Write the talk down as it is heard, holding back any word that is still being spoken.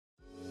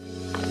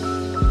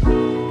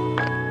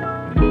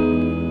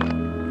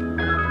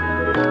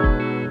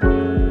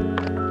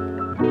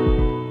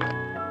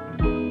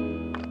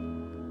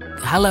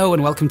Hello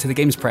and welcome to The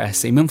Games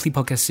Press, a monthly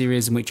podcast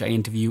series in which I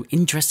interview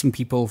interesting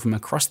people from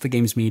across the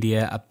games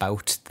media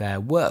about their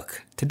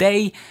work.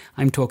 Today,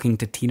 I'm talking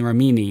to Tina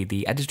Amini,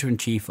 the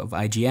editor-in-chief of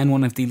IGN,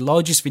 one of the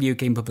largest video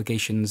game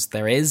publications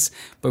there is,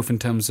 both in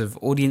terms of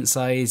audience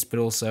size, but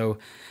also,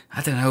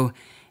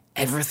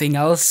 everything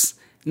else.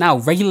 Now,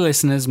 regular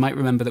listeners might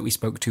remember that we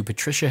spoke to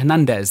Patricia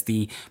Hernandez,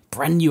 the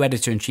brand new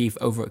editor-in-chief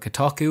over at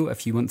Kotaku a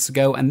few months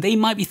ago, and they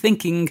might be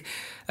thinking,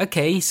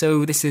 okay,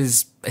 so this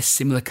is a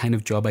similar kind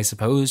of job, I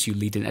suppose. You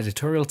lead an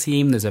editorial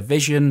team, there's a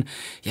vision,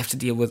 you have to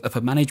deal with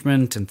upper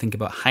management and think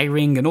about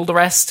hiring and all the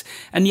rest.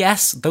 And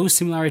yes, those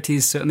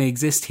similarities certainly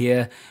exist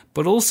here,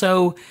 but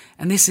also,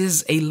 and this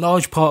is a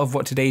large part of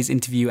what today's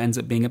interview ends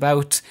up being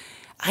about,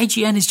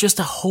 IGN is just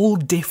a whole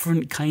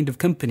different kind of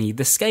company.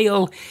 The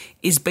scale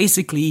is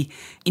basically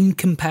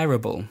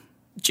incomparable.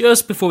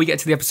 Just before we get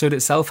to the episode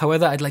itself,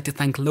 however, I'd like to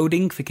thank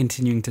Loading for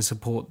continuing to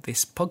support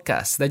this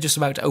podcast. They're just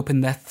about to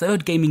open their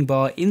third gaming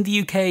bar in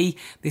the UK,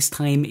 this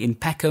time in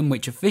Peckham,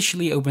 which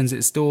officially opens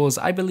its doors,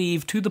 I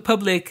believe, to the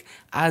public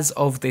as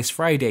of this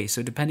Friday.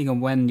 So depending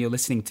on when you're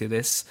listening to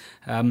this,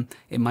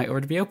 it might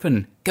already be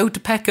open. Go to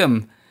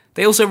Peckham!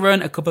 They also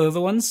run a couple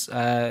other ones,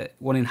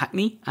 one in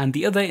Hackney and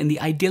the other in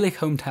the idyllic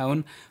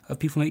hometown of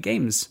People Make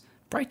Games,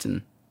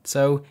 Brighton.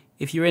 So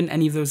if you're in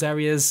any of those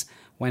areas,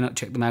 why not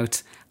check them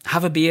out?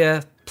 Have a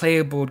beer, play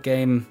a board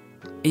game,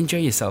 enjoy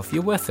yourself,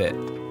 you're worth it.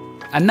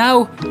 And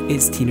now,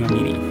 it's Tina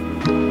Amini.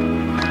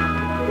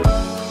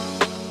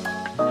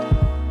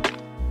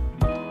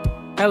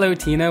 Hello,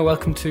 Tina.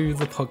 Welcome to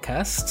the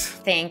podcast.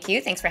 Thank you.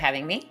 Thanks for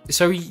having me.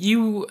 So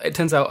you, it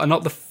turns out, are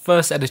not the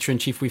first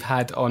editor-in-chief we've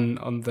had on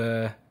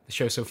the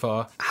show so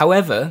far.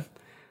 However,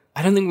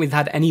 I don't think we've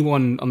had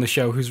anyone on the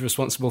show who's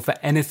responsible for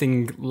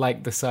anything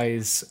like the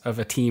size of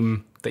a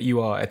team that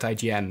you are at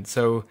IGN.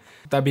 So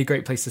that'd be a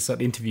great place to start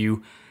the interview.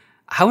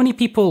 How many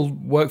people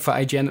work for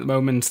IGN at the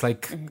moment?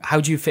 Like, how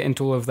do you fit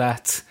into all of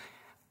that?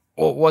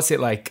 Or what's it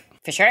like?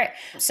 For sure.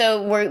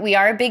 So we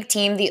are a big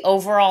team. The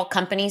overall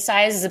company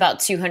size is about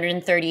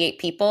 238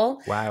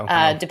 people.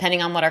 Wow.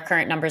 Depending on what our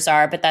current numbers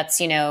are. But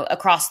that's,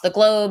 across the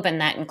globe. And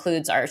that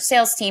includes our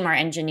sales team, our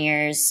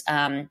engineers,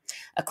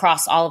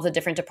 across all of the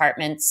different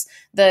departments.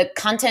 The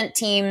content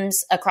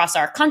teams across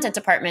our content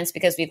departments,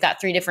 because we've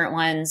got 3 different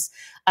ones,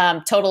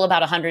 total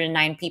about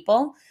 109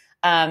 people.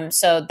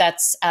 So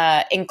that's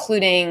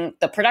including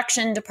the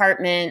production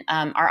department,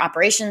 our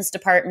operations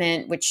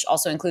department, which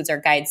also includes our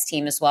guides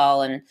team as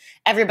well. And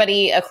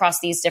everybody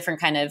across these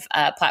different kind of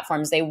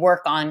platforms, they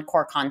work on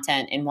core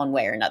content in one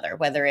way or another,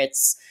 whether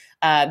it's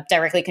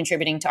directly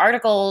contributing to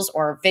articles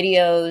or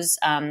videos,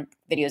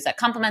 videos that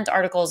complement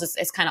articles.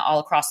 It's kind of all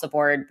across the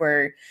board.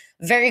 We're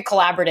very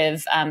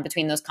collaborative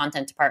between those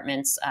content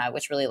departments,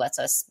 which really lets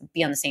us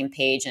be on the same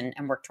page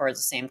and work towards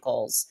the same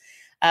goals.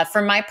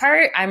 For my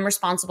part, I'm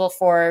responsible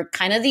for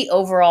kind of the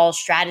overall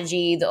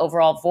strategy, the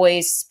overall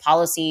voice,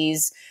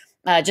 policies,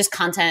 just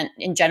content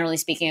in generally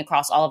speaking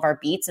across all of our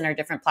beats and our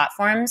different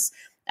platforms.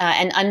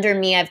 And under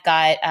me, I've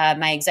got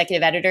my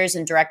executive editors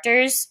and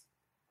directors,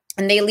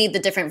 and they lead the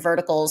different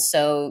verticals.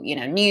 So,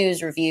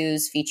 news,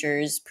 reviews,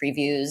 features,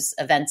 previews,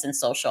 events, and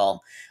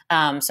social.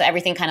 So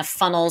everything kind of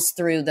funnels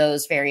through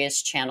those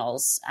various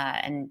channels.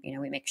 And,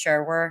 we make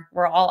sure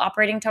we're all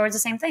operating towards the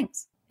same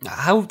things.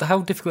 How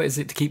difficult is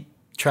it to keep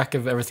track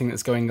of everything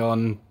that's going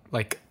on,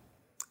 like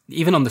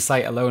even on the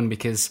site alone?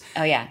 Because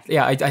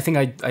I think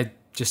I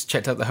just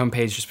checked out the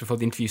homepage just before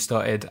the interview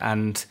started,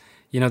 and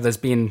there's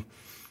been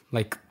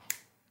like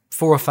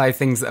 4 or 5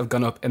 things that have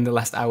gone up in the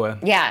last hour.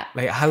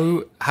 Like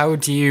how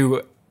do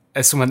you,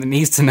 as someone that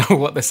needs to know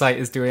what the site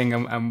is doing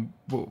and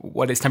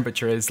what its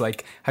temperature is,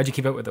 like how do you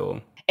keep up with it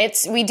all?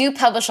 We do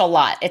publish a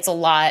lot. It's a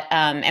lot.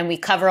 And we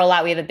cover a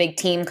lot. We have a big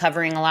team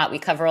covering a lot. We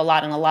cover a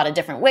lot in a lot of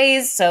different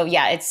ways. So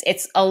yeah,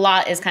 it's a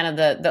lot is kind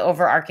of the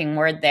overarching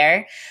word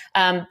there.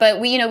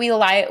 But we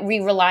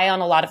rely on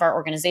a lot of our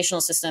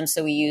organizational systems.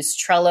 So we use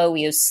Trello,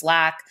 we use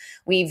Slack.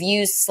 We've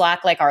used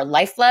Slack like our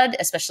lifeblood,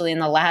 especially in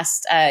the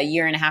last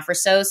year and a half or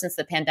so since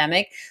the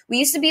pandemic. We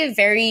used to be a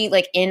very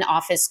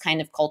in-office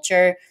kind of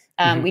culture.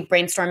 We'd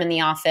brainstorm in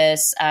the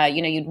office.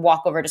 You'd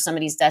walk over to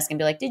somebody's desk and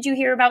be like, did you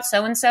hear about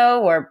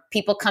so-and-so? Or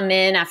people come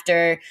in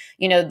after,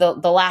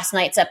 the last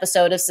night's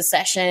episode of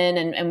Secession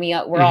and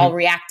we're all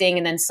reacting.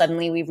 And then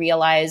suddenly we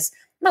realize,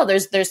 no,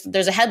 there's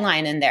a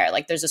headline in there.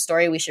 Like there's a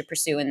story we should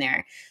pursue in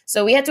there.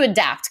 So we had to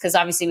adapt because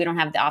obviously we don't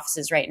have the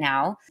offices right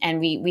now.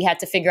 And we had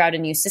to figure out a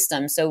new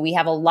system. So we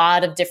have a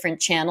lot of different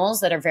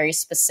channels that are very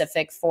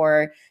specific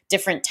for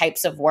different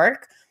types of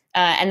work.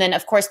 And then,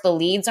 of course, the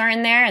leads are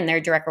in there and they're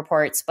direct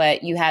reports,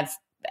 but you have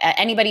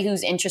anybody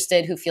who's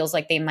interested, who feels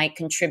like they might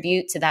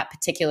contribute to that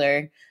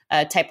particular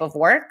type of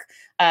work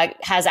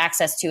has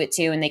access to it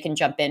too, and they can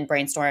jump in,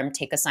 brainstorm,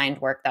 take assigned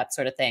work, that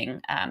sort of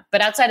thing.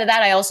 But outside of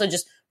that, I also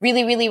just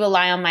really, really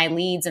rely on my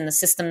leads and the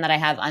system that I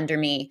have under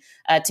me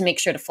to make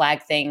sure to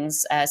flag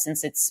things,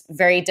 since it's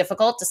very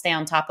difficult to stay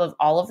on top of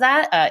all of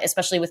that,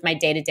 especially with my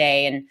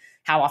day-to-day and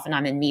how often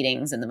I'm in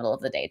meetings in the middle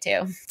of the day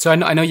too. So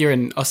I know you're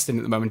in Austin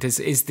at the moment. What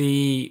is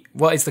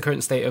the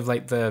current state of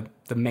like the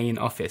main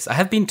office? I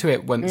have been to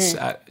it once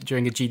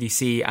during a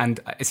GDC, and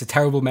it's a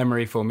terrible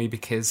memory for me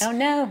because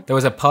there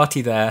was a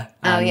party there,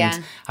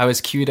 and I was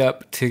queued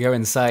up to go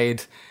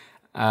inside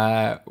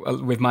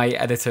with my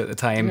editor at the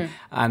time,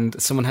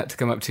 and someone had to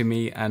come up to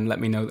me and let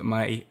me know that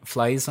my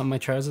flies on my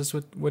trousers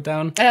were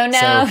down. Oh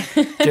no.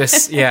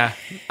 So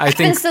I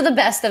think happens to the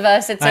best of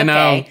us. It's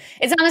okay.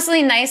 It's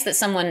honestly nice that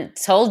someone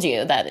told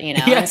you that,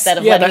 instead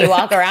of letting you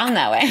walk around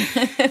that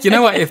way. You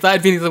know what? If that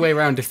had been the other way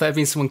around, if that had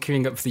been someone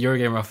queuing up for the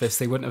Eurogamer office,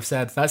 they wouldn't have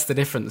said, that's the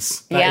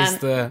difference.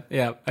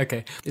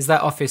 Okay. Is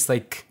that office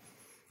like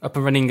up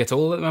and running at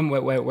all at the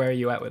moment? Where are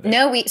you at with it?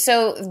 No,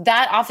 so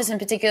that office in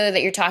particular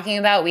that you're talking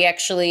about, we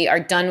actually are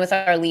done with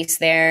our lease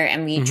there,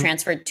 and we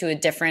transferred to a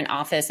different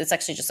office. It's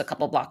actually just a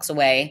couple blocks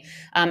away.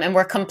 And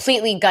we're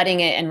completely gutting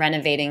it and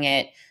renovating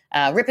it,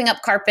 ripping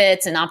up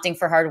carpets and opting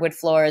for hardwood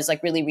floors,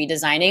 like really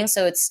redesigning.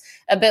 So it's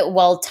a bit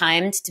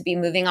well-timed to be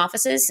moving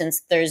offices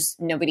since there's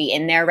nobody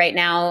in there right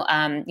now.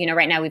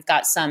 Right now we've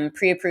got some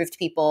pre-approved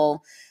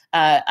people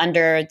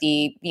under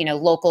the,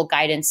 local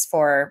guidance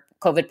for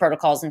COVID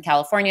protocols in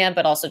California,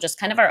 but also just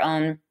kind of our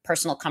own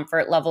personal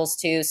comfort levels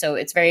too. So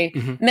it's very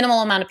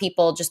minimal amount of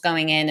people just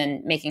going in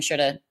and making sure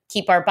to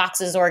keep our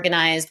boxes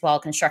organized while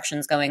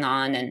construction's going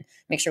on and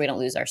make sure we don't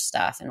lose our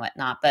stuff and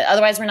whatnot. But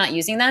otherwise, we're not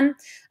using them.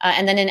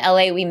 And then in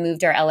LA, we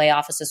moved our LA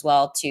office as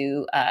well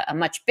to a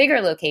much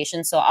bigger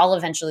location. So I'll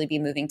eventually be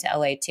moving to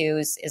LA too,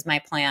 is my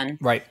plan.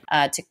 Right.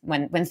 To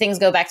when things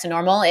go back to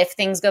normal, if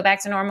things go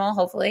back to normal,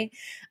 hopefully.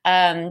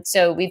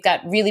 So we've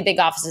got really big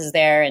offices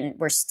there, and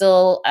we're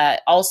still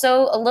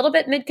also a little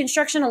bit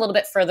mid-construction, a little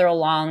bit further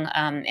along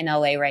in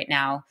LA right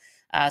now.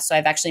 So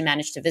I've actually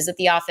managed to visit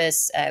the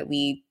office.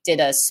 We did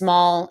a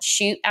small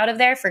shoot out of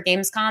there for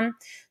Gamescom.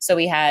 So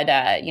we had,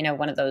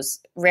 one of those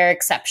rare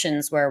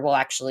exceptions where we'll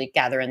actually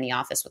gather in the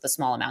office with a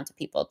small amount of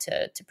people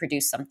to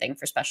produce something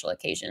for special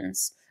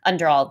occasions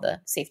under all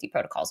the safety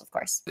protocols, of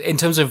course. In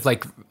terms of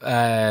like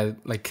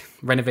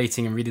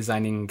renovating and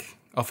redesigning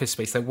office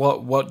space, like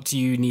what do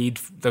you need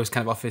those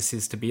kind of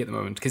offices to be at the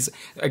moment? Because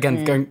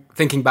again,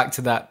 thinking back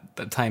to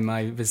that time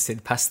I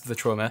visited past the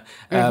trauma,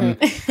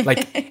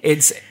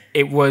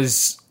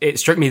 it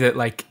struck me that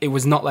like it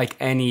was not like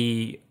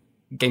any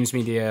games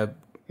media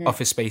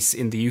office space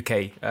in the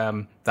UK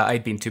that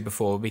I'd been to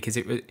before, because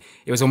it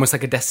was almost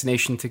like a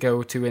destination to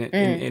go to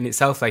in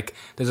itself. Like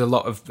there's a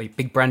lot of like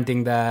big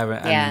branding there,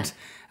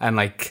 and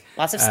like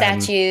lots of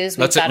statues.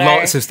 Lots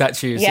of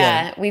statues.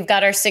 Yeah, we've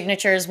got our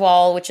signatures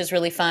wall, which is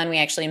really fun. We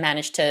actually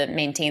managed to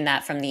maintain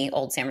that from the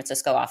old San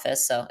Francisco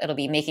office, so it'll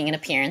be making an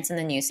appearance in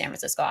the new San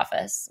Francisco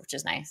office, which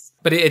is nice.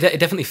 But it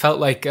definitely felt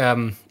like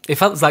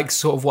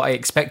sort of what I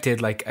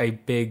expected, like a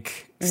big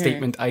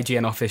statement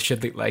IGN office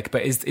should look like.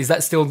 But is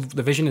that still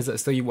the vision? Is that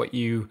still what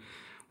you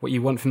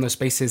want from those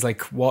spaces?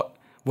 Like what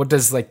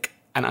does like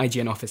an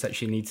IGN office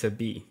actually need to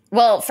be?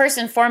 Well, first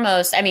and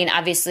foremost, I mean,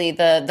 obviously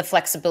the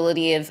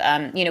flexibility of,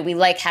 we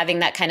like having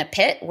that kind of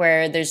pit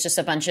where there's just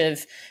a bunch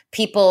of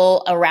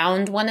people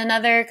around one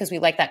another because we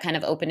like that kind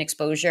of open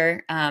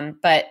exposure.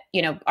 But,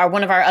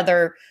 one of our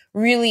other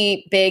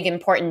really big,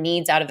 important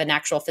needs out of an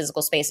actual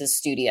physical space is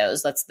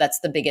studios. That's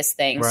the biggest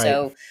thing. Right.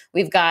 So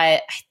we've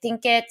got, I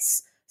think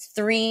it's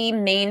 3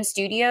 main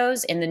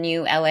studios in the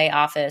new LA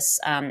office.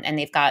 And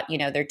they've got,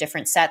 their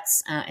different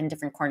sets and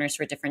different corners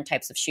for different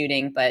types of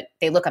shooting, but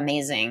they look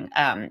amazing.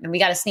 And we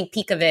got a sneak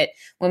peek of it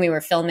when we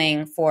were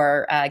filming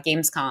for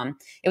Gamescom.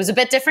 It was a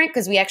bit different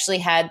because we actually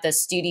had the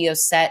studio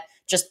set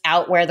just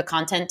out where the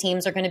content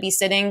teams are going to be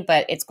sitting,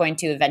 but it's going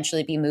to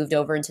eventually be moved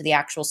over into the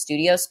actual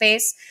studio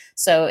space.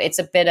 So it's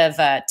a bit of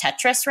a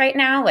Tetris right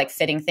now, like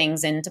fitting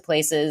things into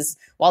places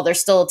while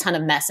there's still a ton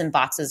of mess and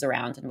boxes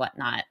around and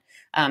whatnot.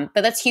 But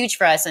that's huge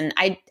for us. And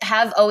I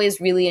have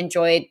always really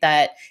enjoyed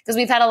that because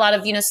we've had a lot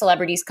of,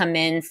 celebrities come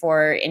in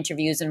for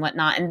interviews and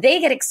whatnot, and they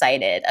get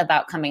excited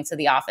about coming to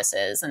the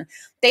offices, and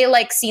they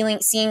like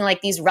seeing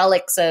like these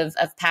relics of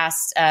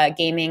past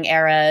gaming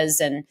eras.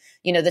 And,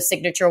 the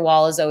signature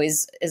wall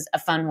is a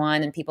fun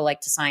one, and people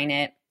like to sign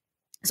it.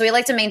 So we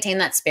like to maintain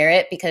that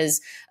spirit because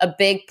a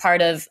big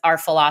part of our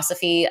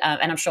philosophy,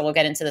 and I'm sure we'll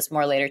get into this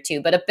more later too,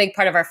 but a big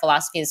part of our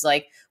philosophy is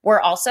like, we're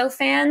also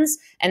fans,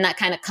 and that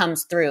kind of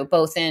comes through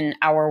both in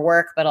our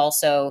work, but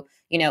also,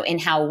 in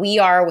how we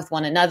are with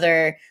one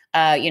another,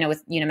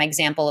 with, my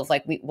example of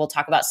like, we'll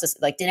talk about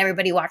like, did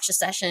everybody watch the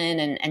session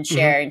and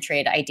share and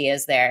trade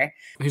ideas there?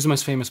 Who's the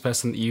most famous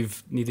person that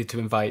you've needed to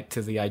invite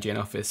to the IGN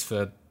office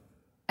for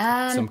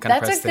some kind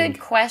of press thing? That's a good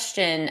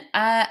question.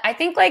 I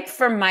think like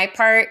for my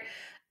part,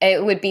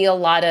 it would be a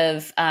lot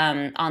of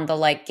on the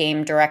like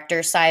game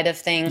director side of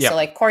things. So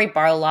like Cory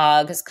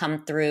Barlog has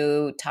come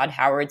through, Todd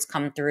Howard's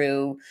come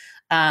through.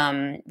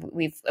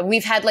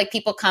 We've had like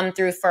people come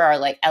through for our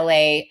like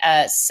LA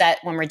set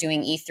when we're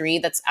doing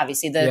E3. That's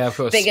obviously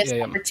the biggest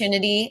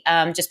opportunity,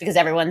 just because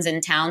everyone's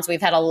in town. So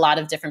we've had a lot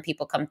of different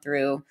people come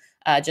through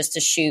just to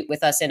shoot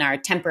with us in our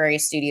temporary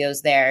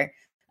studios there.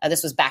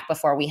 This was back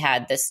before we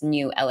had this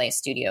new LA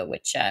studio,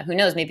 which who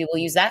knows, maybe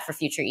we'll use that for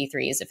future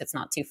E3s if it's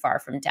not too far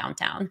from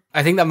downtown.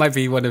 I think that might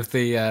be one of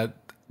the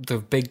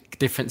big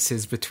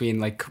differences between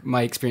like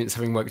my experience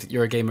having worked at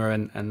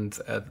Eurogamer and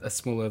a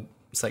smaller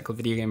site called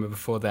Video Gamer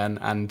before then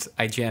and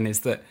IGN is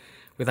that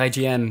with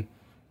IGN,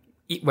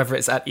 whether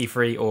it's at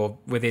E3 or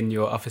within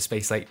your office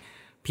space, like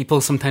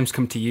people sometimes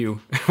come to you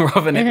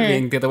rather than it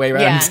being the other way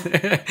around.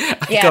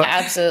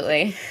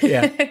 Absolutely.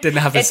 Didn't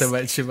have it so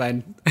much in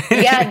mind.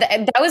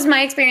 That was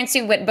my experience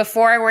too.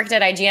 Before I worked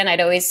at IGN,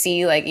 I'd always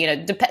see like, you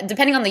know,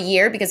 depending on the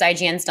year, because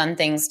IGN's done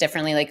things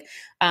differently. Like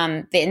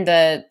I think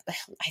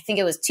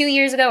it was 2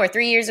 years ago or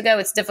 3 years ago.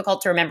 It's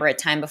difficult to remember a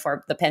time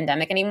before the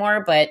pandemic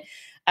anymore. But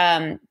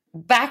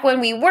back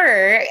when we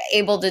were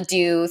able to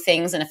do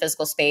things in a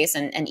physical space,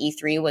 and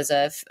E3 was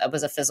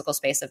a physical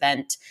space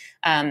event,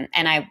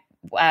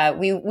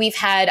 we've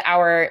had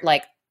our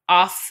like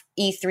off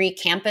E3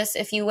 campus,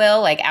 if you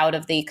will, like out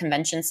of the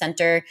convention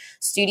center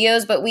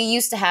studios. But we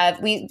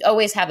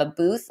always have a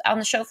booth on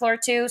the show floor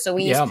too. So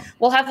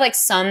we'll have like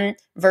some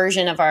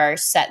version of our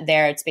set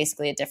there. It's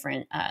basically a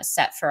different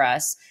set for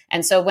us.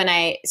 And so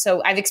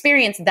I've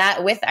experienced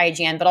that with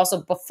IGN, but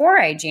also before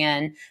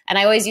IGN. And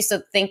I always used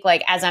to think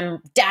like, as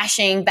I'm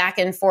dashing back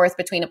and forth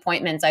between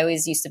appointments, I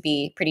always used to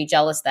be pretty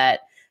jealous that,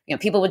 you know,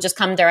 people would just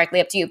come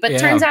directly up to you. But it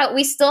turns out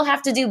we still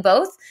have to do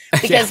both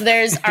because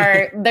there's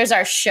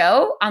our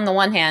show on the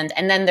one hand,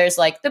 and then there's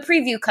like the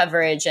preview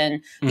coverage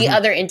and the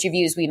other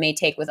interviews we may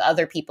take with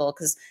other people.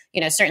 Because,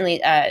 you know, certainly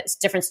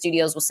different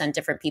studios will send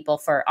different people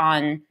for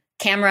on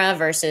camera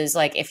versus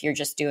like if you're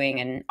just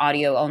doing an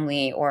audio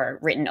only or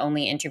written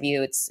only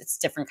interview. It's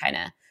different kind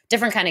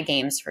of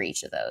games for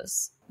each of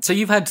those. So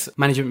you've had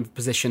management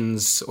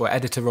positions or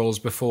editor roles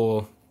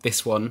before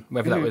this one,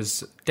 whether that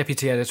was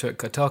deputy editor at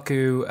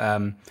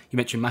Kotaku, you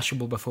mentioned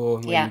Mashable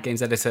before,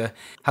 games editor.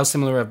 How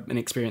similar an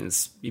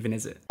experience even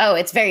is it? Oh,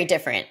 it's very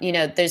different. You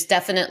know, there's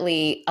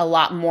definitely a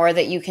lot more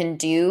that you can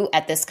do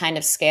at this kind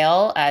of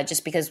scale,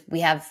 just because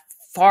we have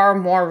far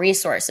more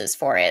resources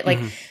for it. Like,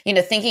 you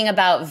know, thinking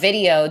about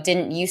video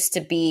didn't used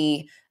to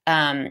be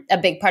a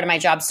big part of my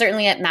job,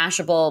 certainly at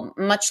Mashable,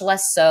 much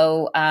less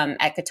so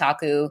at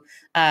Kotaku.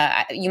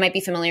 You might be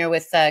familiar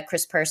with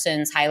Chris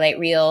Person's highlight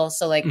reel.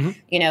 So like,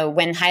 you know,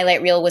 when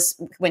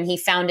he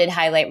founded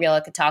highlight reel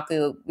at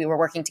Kotaku, we were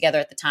working together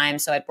at the time.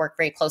 So I'd worked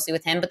very closely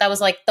with him, but that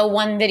was like the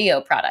one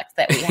video product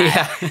that we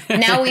had.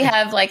 Now we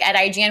have like at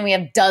IGN, we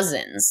have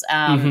dozens.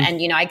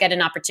 And, you know, I get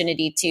an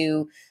opportunity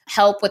to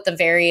help with the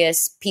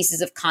various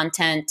pieces of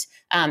content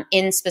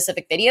in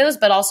specific videos,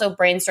 but also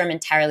brainstorm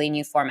entirely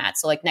new formats.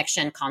 So like Next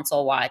Gen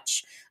Console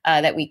Watch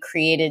that we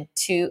created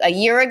a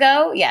year and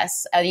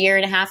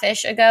a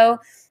half-ish ago.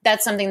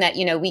 That's something that,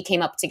 you know, we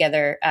came up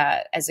together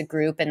as a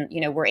group, and,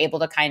 you know, we're able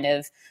to kind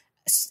of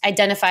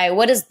identify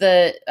what is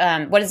the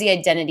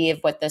identity of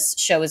what this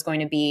show is going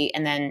to be,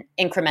 and then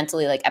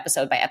incrementally, like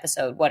episode by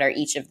episode, what are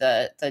each of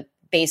the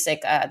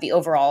basic, the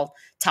overall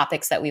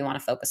topics that we want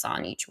to focus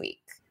on each week.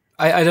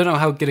 I don't know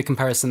how good a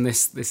comparison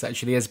this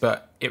actually is,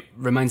 but it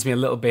reminds me a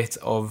little bit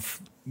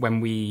of when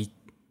we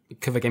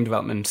cover game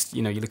development.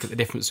 You know, you look at the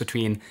difference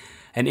between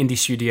an indie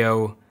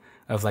studio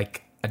of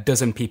like a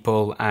dozen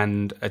people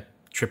and a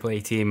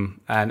AAA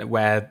team, and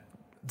where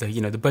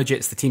the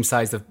budgets, the team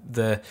size,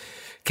 the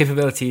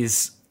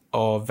capabilities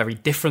are very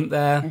different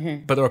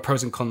there, but there are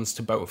pros and cons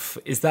to both.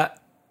 Is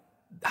that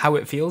how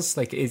it feels?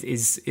 Like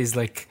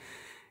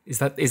is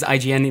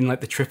IGN in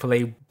like the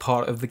AAA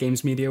part of the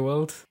games media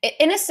world?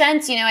 In a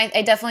sense, you know,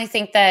 I definitely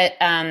think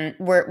that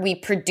we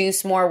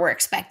produce more. We're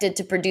expected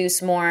to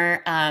produce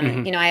more.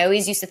 You know, I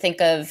always used to think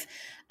of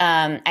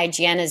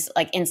IGN as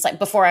like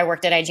before I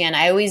worked at IGN,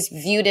 I always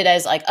viewed it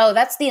as like, oh,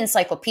 that's the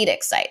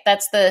encyclopedic site.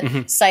 That's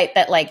the site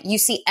that like you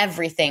see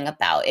everything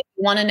about. If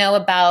you want to know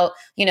about,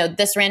 you know,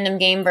 this random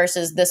game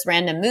versus this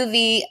random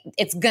movie,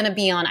 it's going to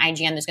be on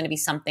IGN. There's going to be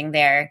something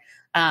there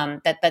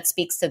that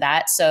speaks to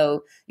that.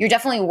 So you're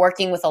definitely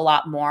working with a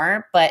lot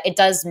more, but it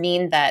does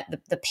mean that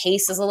the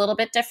pace is a little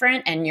bit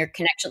different, and your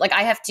connection, like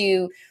I have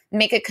to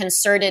make a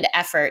concerted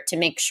effort to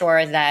make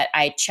sure that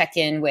I check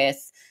in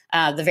with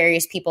the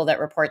various people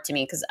that report to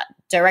me, because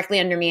directly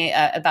under me,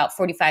 about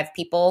 45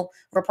 people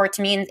report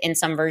to me in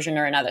some version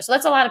or another. So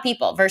that's a lot of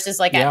people versus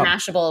like at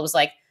Mashable, it was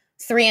like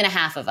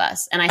 3.5 of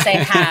us. And I say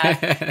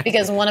half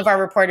because one of our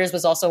reporters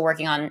was also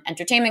working on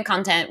entertainment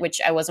content,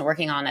 which I wasn't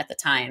working on at the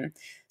time.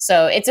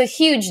 So it's a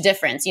huge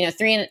difference, you know,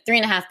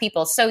 3.5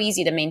 people, so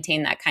easy to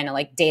maintain that kind of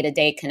like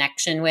day-to-day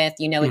connection with,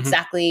 you know,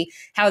 exactly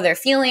how they're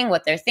feeling,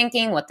 what they're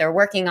thinking, what they're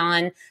working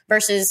on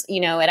versus,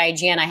 you know, at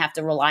IGN, I have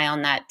to rely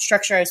on that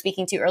structure I was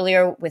speaking to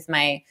earlier with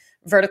my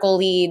vertical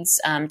leads,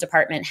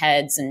 department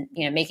heads, and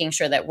making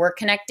sure that we're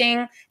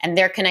connecting and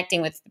they're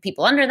connecting with the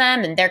people under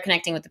them and they're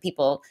connecting with the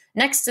people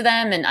next to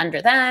them and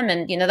under them.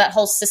 And that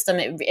whole system,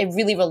 it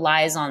really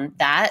relies on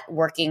that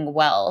working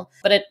well.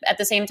 But at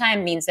the same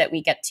time means that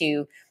we get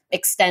to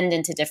extend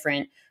into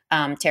different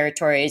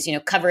territories,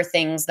 cover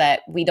things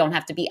that we don't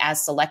have to be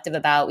as selective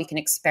about. We can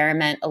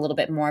experiment a little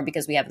bit more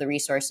because we have the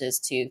resources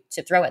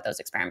to throw at those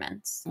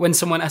experiments. When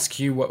someone asks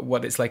you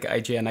what it's like at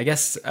IGN, I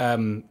guess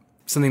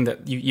something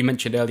that you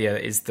mentioned earlier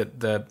is that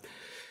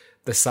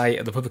the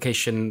site, the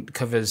publication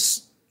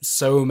covers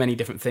so many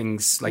different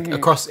things, like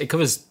it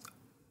covers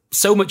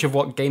so much of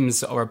what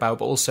games are about,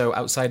 but also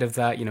outside of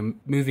that,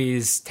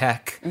 movies,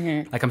 tech.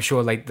 Like I'm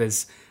sure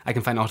I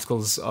can find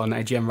articles on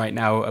IGN right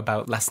now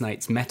about last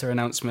night's Meta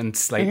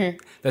announcements.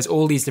 Like there's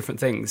all these different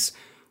things.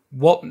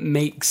 What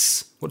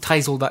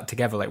ties all that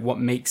together? Like what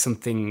makes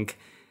something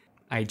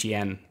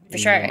IGN for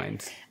sure?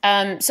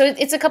 So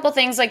it's a couple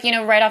things, like,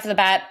 right off the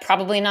bat,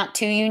 probably not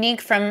too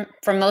unique from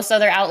most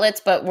other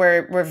outlets, but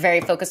we're very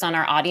focused on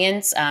our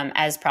audience,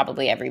 as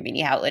probably every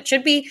media outlet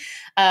should be.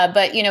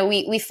 But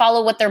we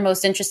follow what they're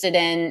most interested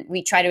in.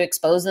 We try to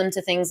expose them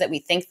to things that we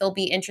think they'll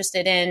be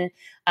interested in.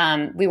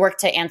 We work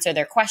to answer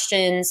their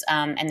questions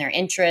and their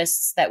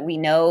interests that we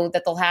know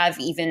that they'll have,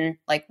 even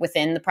like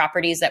within the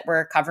properties that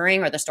we're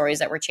covering or the stories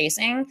that we're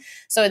chasing.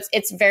 So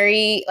it's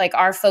very, like,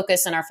 our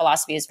focus and our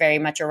philosophy is very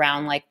much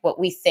around like what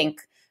we think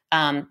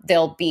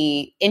they'll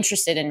be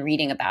interested in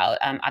reading about,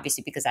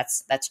 obviously, because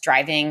that's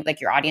driving,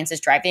 like, your audience is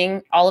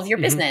driving all of your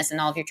business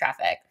and all of your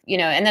traffic,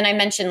 and then I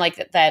mentioned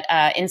like that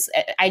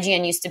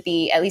IGN used to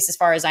be, at least as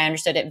far as I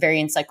understood it, very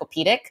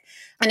encyclopedic,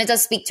 and it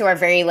does speak to our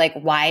very like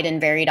wide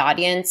and varied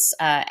audience,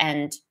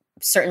 and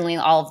certainly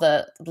all of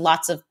the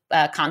lots of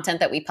content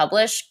that we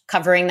publish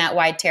covering that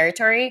wide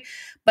territory.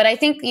 But I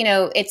think,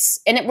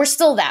 we're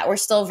still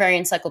very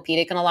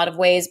encyclopedic in a lot of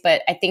ways,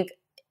 but I think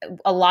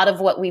a lot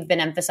of what we've been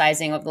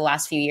emphasizing over the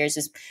last few years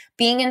is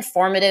being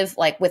informative,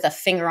 like with a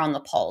finger on the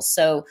pulse.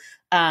 So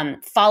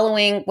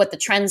following what the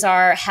trends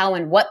are, how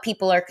and what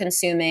people are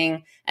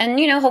consuming, and,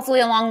 hopefully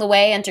along the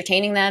way,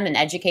 entertaining them and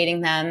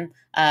educating them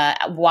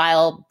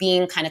while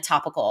being kind of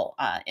topical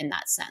in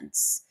that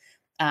sense,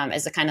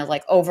 as a kind of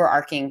like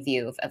overarching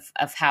view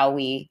of how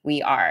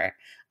we are.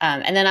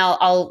 And then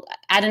I'll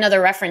add another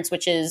reference,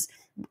 which is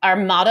our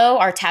motto,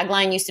 our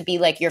tagline used to be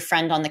like your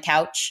friend on the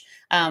couch.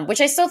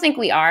 Which I still think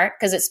we are,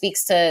 because it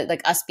speaks to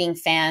like us being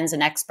fans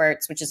and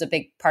experts, which is a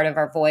big part of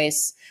our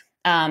voice.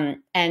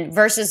 And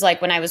versus like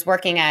when I was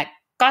working at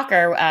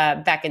Gawker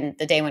back in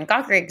the day when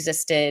Gawker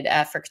existed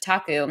for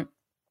Kotaku,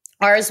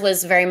 ours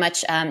was very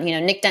much,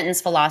 Nick Denton's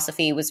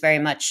philosophy was very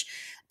much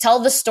tell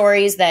the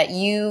stories that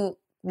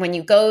when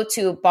you go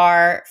to a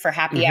bar for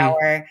happy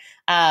hour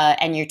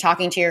and you're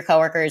talking to your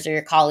coworkers or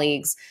your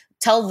colleagues,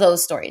 tell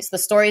those stories, the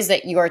stories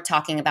that you're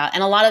talking about.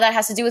 And a lot of that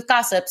has to do with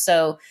gossip.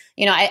 So,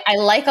 I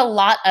like a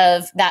lot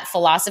of that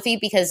philosophy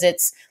because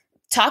it's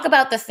talk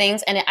about the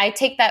things. And I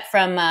take that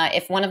from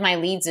if one of my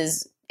leads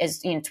is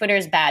Twitter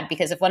is bad,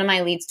 because if one of my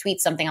leads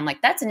tweets something, I'm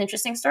like, that's an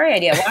interesting story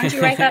idea. Why don't you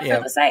write that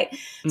for the site?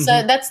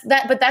 So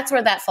but that's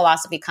where that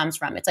philosophy comes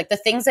from. It's like the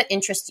things that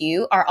interest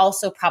you are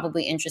also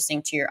probably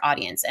interesting to your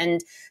audience.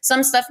 And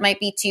some stuff might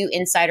be too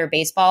insider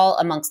baseball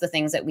amongst the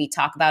things that we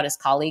talk about as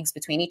colleagues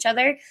between each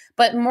other.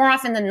 But more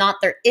often than not,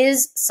 there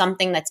is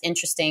something that's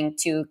interesting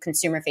to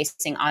consumer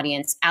facing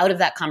audience out of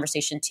that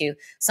conversation too,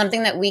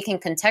 something that we can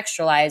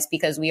contextualize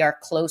because we are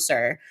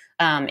closer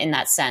in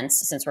that sense.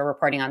 Since we're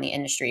reporting on the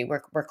industry,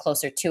 we're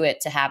closer to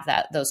it to have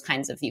those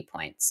kinds of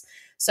viewpoints.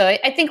 So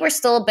I think we're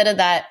still a bit of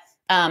that,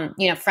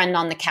 friend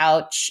on the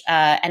couch,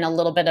 and a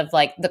little bit of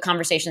like the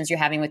conversations you're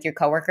having with your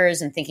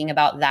coworkers and thinking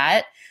about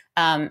that.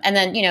 And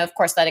then, of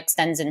course, that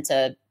extends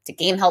into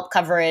game help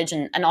coverage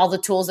and all the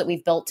tools that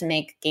we've built to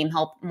make game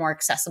help more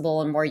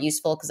accessible and more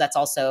useful, because that's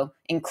also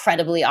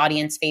incredibly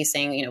audience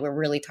facing. We're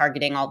really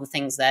targeting all the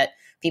things that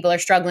people are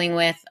struggling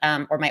with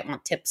or might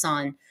want tips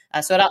on.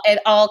 So it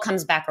all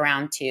comes back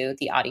around to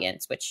the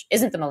audience, which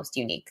isn't the most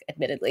unique,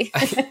 admittedly.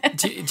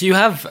 Do you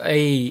have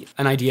an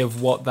idea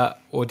of what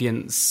that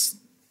audience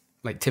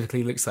like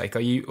typically looks like?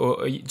 Do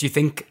you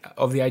think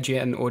of the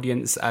IGN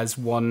audience as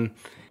one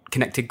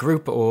connected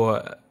group,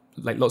 or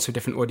like lots of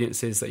different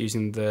audiences that are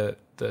using the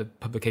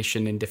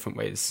publication in different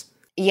ways?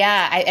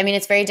 Yeah, I mean,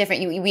 it's very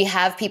different. We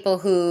have people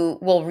who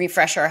will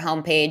refresh our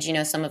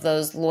homepage, some of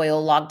those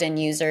loyal logged in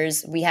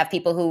users. We have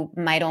people who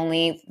might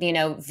only,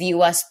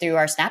 view us through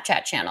our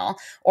Snapchat channel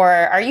or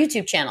our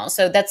YouTube channel.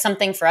 So that's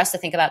something for us to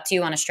think about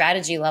too on a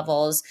strategy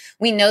level. Is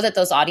we know that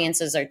those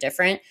audiences are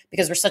different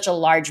because we're such a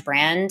large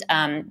brand,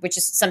 which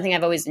is something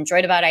I've always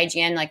enjoyed about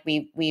IGN. Like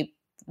we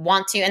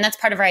want to, and that's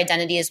part of our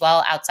identity as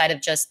well. Outside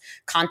of just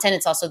content,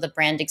 it's also the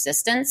brand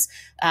existence.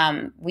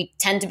 We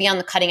tend to be on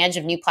the cutting edge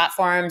of new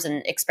platforms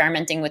and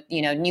experimenting with,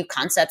 new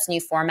concepts, new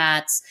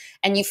formats,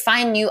 and you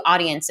find new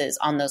audiences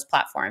on those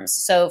platforms.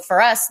 So for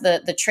us,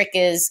 the trick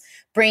is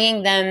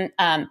bringing them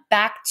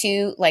back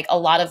to like a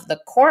lot of the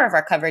core of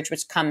our coverage,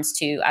 which comes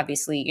to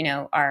obviously,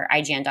 our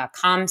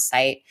IGN.com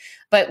site.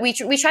 But we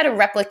try to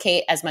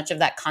replicate as much of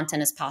that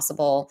content as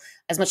possible,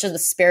 as much of the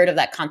spirit of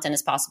that content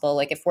as possible.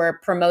 Like if we're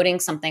promoting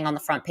something on the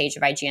front page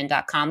of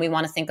IGN.com, we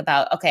want to think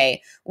about,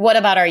 okay, what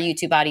about our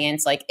YouTube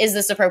audience? Like, is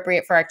this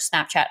appropriate for our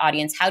Snapchat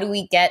audience? How do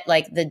we get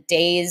like the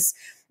day's,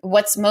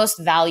 what's most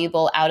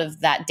valuable out of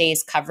that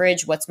day's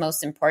coverage? What's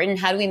most important?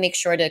 How do we make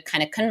sure to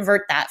kind of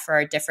convert that for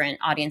our different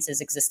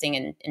audiences existing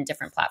in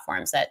different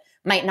platforms that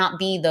might not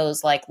be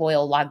those like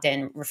loyal, logged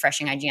in,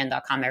 refreshing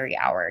IGN.com every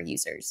hour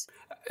users?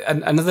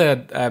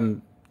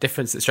 Another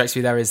difference that strikes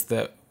me there is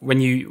that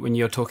when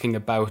you're talking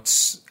about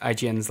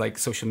IGN's like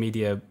social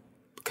media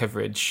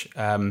coverage,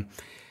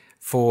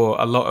 for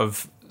a lot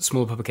of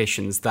small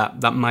publications,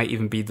 that might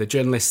even be the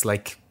journalists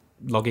like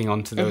logging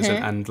onto those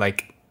and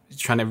like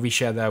trying to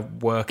reshare their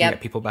work and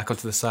get people back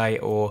onto the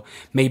site, or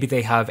maybe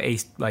they have a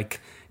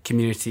like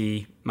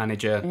community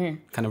manager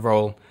kind of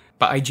role.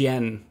 But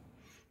IGN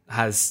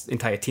has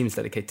entire teams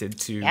dedicated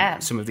to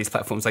some of these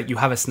platforms. Like you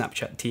have a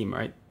Snapchat team,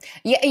 right?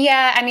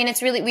 Yeah. I mean,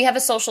 it's really, we have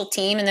a social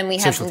team, and then we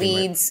have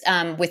leads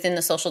within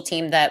the social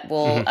team that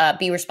will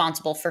be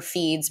responsible for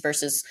feeds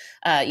versus,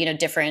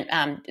 different,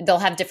 they'll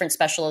have different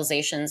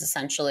specializations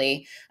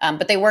essentially.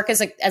 But they work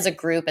as a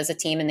group, as a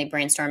team, and they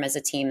brainstorm as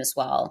a team as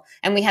well.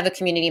 And we have a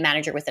community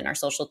manager within our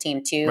social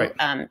team too.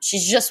 Right.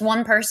 She's just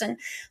one person.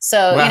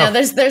 So,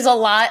 there's a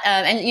lot,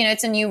 and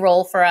it's a new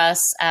role for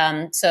us.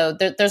 So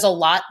there's a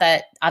lot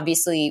that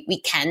obviously we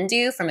can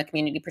do from a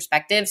community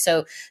perspective.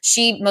 So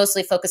she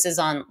mostly focuses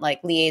on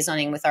like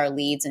liaisoning with our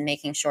leads and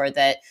making sure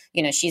that,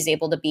 she's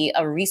able to be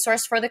a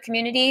resource for the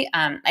community.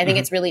 I think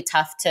it's really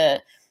tough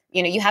to,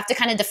 you have to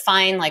kind of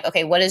define like,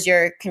 okay, what is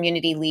your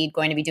community lead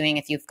going to be doing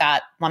if you've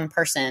got one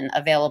person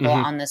available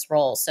on this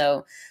role?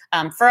 So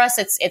for us,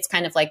 it's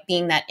kind of like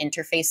being that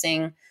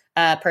interfacing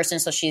person.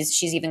 So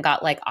she's even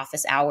got like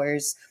office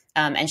hours.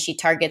 And she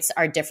targets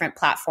our different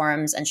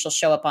platforms, and she'll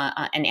show up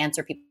and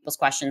answer people's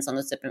questions on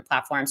those different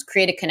platforms,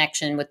 create a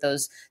connection with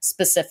those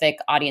specific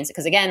audiences.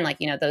 Because again, like,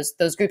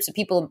 those groups of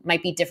people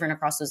might be different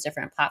across those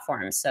different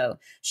platforms. So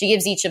she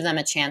gives each of them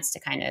a chance to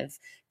kind of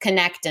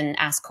connect and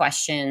ask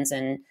questions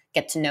and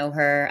get to know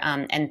her,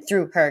 and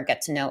through her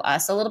get to know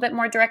us a little bit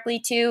more directly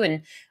too.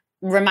 And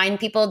remind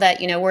people that,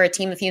 we're a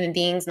team of human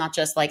beings, not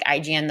just like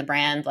IGN, the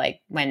brand.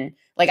 Like when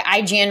like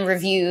IGN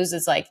reviews,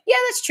 it's like, yeah,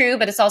 that's true.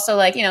 But it's also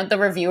like, the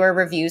reviewer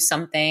reviews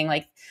something,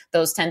 like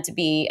those tend to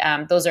be,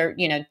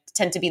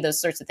 tend to be those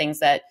sorts of things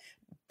that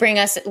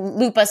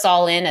loop us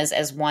all in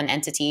as one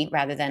entity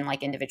rather than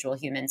like individual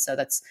humans. So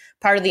that's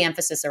part of the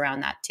emphasis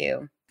around that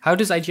too. How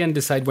does IGN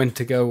decide when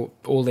to go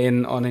all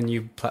in on a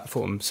new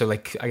platform? So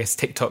like, I guess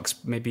TikTok's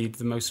maybe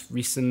the most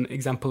recent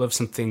example of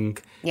something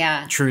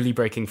truly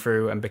breaking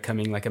through and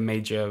becoming like a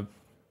major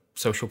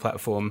social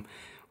platform.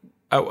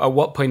 At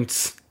what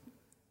point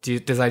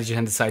does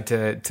IGN decide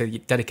to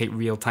dedicate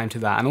real time to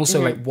that? And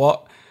also like,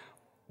 what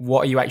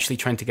are you actually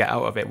trying to get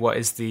out of it? What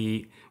is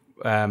the,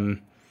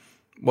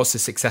 what's the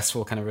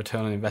successful kind of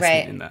return on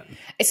investment in that?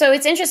 So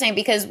it's interesting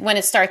because when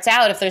it starts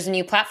out, if there's a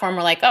new platform,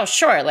 we're like, oh,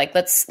 sure. Like,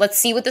 let's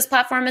see what this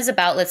platform is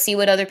about. Let's see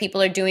what other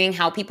people are doing,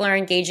 how people are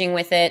engaging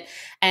with it.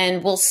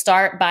 And we'll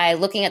start by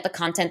looking at the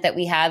content that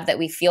we have that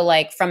we feel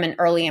like from an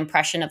early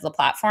impression of the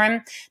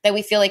platform that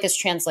we feel like is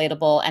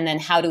translatable. And then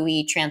how do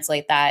we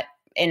translate that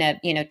in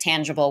a,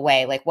 tangible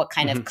way? Like what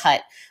kind of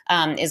cut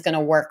is going to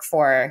work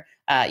for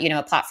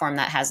a platform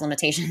that has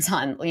limitations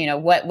on,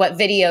 what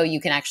video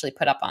you can actually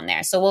put up on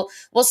there. So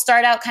we'll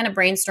start out kind of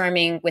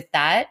brainstorming with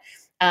that.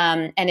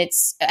 And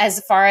it's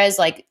as far as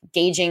like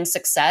gauging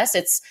success,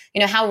 it's,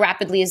 how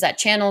rapidly is that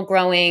channel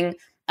growing?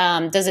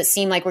 Does it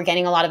seem like we're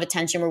getting a lot of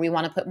attention where we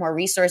want to put more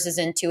resources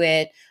into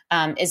it?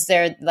 Is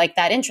there like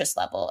that interest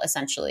level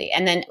essentially?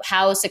 And then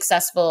how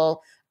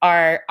successful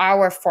are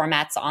our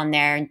formats on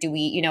there? And do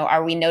we,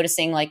 are we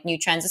noticing like new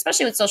trends,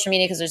 especially with social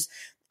media? Because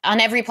on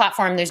every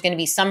platform, there's going to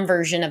be some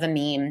version of a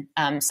meme,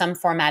 some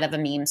format of a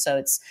meme. So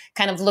it's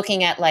kind of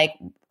looking at like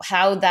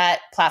how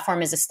that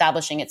platform is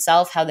establishing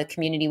itself, how the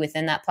community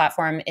within that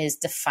platform is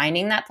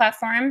defining that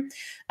platform.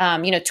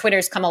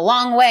 Twitter's come a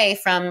long way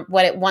from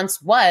what it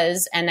once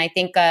was. And I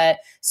think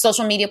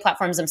social media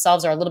platforms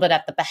themselves are a little bit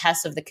at the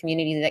behest of the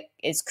community that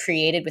is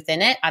created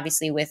within it,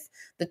 obviously with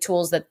the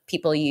tools that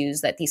people use,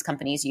 that these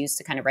companies use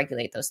to kind of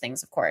regulate those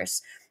things, of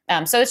course.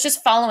 So it's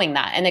just following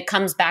that. And it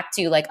comes back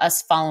to like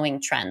us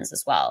following trends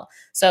as well.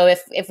 So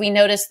if we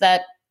notice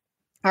that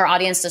our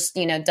audience just,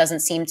 doesn't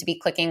seem to be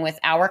clicking with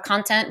our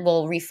content,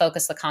 we'll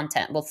refocus the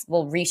content.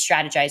 We'll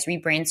re-strategize,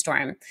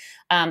 re-brainstorm.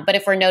 But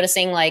if we're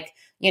noticing like,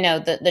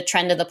 the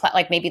trend of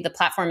like maybe the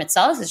platform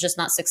itself is just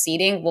not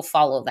succeeding, we'll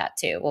follow that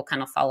too. We'll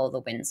kind of follow the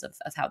winds of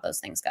how those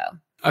things go.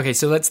 Okay,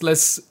 so let's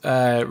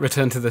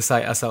return to the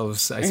site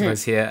ourselves, I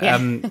suppose, here.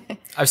 Yeah.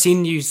 I've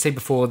seen you say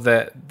before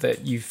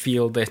that you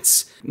feel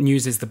that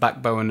news is the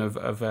backbone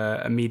of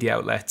a media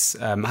outlet,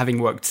 having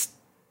worked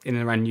in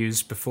and around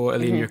news before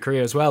early in your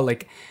career as well.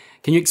 Like,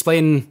 can you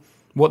explain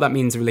what that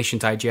means in relation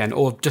to IGN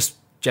or just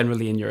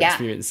generally in your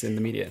experience in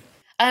the media?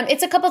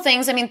 It's a couple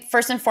things. I mean,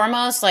 first and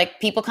foremost,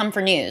 like people come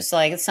for news.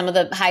 Like some of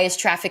the highest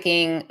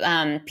trafficking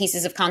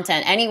pieces of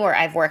content anywhere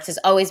I've worked has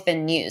always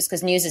been news,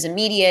 because news is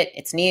immediate,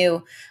 it's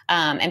new,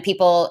 and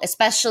people,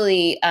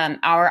 especially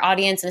our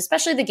audience and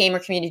especially the gamer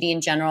community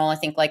in general, I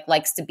think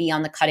likes to be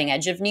on the cutting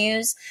edge of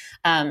news.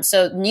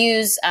 So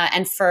news,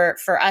 and for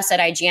us at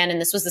IGN,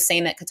 and this was the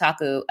same at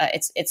Kotaku,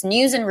 it's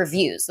news and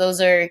reviews. Those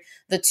are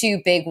the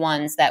two big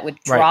ones that would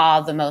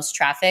draw the most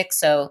traffic.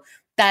 So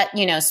that,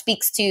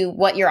 speaks to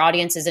what your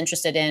audience is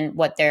interested in,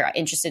 what they're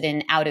interested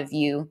in out of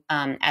you,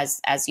 as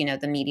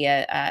the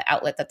media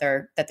outlet that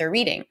they're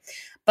reading.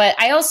 But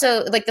I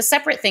also like the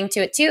separate thing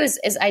to it too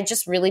is I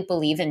just really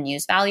believe in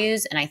news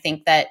values, and I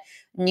think that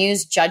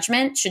news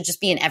judgment should just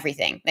be in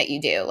everything that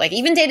you do, like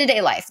even day-to-day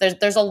life.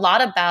 There's a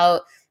lot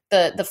about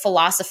the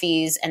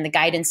philosophies and the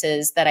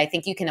guidances that I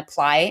think you can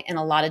apply in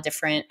a lot of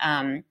different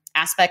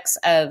aspects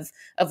of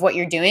what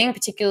you're doing,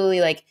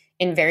 particularly like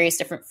in various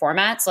different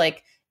formats,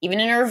 like even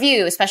in a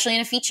review, especially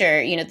in a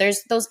feature.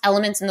 There's those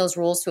elements and those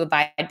rules to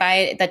abide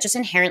by that just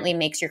inherently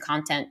makes your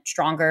content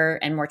stronger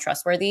and more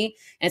trustworthy.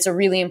 And it's a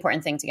really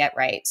important thing to get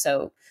right.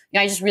 So,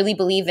 I just really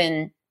believe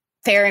in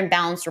fair and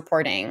balanced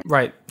reporting.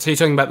 Right. So you're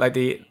talking about like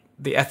the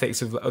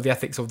ethics of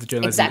the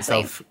journalism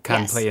itself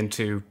can play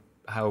into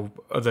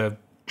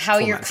how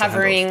you're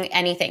covering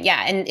anything.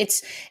 Yeah. And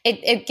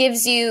it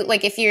gives you,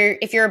 like, if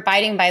you're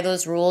abiding by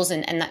those rules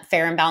and that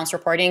fair and balanced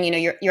reporting,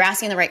 you're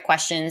asking the right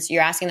questions,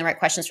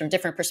 from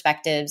different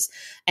perspectives,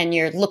 and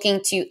you're looking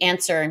to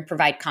answer and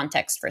provide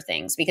context for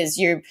things, because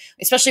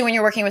especially when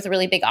you're working with a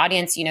really big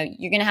audience, you're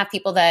going to have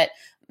people that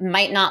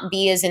might not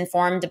be as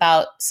informed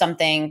about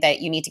something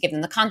that you need to give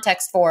them the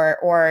context for,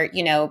 or,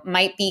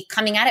 might be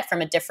coming at it from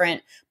a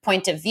different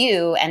point of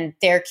view. And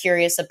they're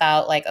curious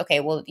about, like, okay,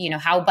 well,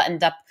 how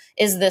buttoned up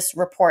is this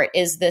report?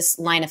 Is this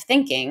line of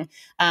thinking?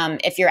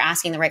 If you're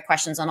asking the right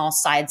questions on all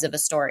sides of a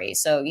story.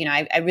 So,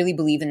 I really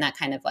believe in that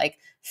kind of like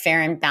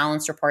fair and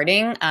balanced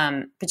reporting,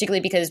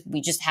 particularly because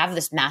we just have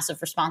this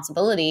massive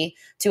responsibility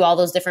to all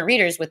those different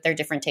readers with their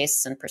different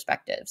tastes and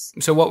perspectives.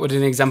 So what would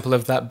an example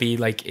of that be,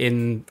 like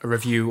in a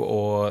review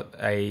or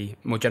a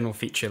more general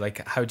feature?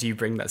 Like, how do you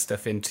bring that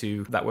stuff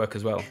into that work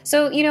as well?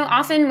 So,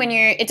 often when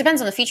it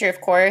depends on the feature, of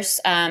course,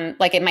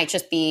 like it might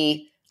just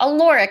be a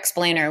lore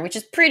explainer, which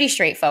is pretty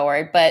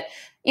straightforward, but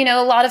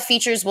a lot of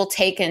features will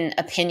take an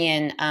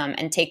opinion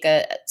and take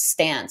a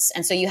stance.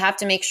 And so you have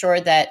to make sure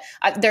that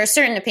there are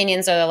certain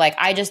opinions that are like,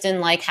 I just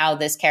didn't like how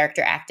this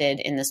character acted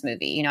in this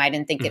movie. I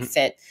didn't think it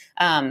fit.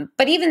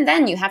 But even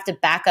then you have to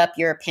back up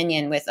your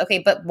opinion with, okay,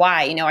 but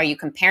why? Are you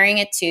comparing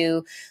it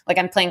to, like,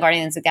 I'm playing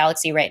Guardians of the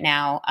Galaxy right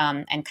now,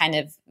 and kind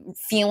of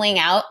feeling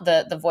out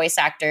the voice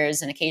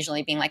actors and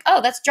occasionally being like,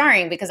 oh, that's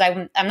jarring because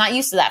I'm not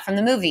used to that from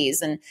the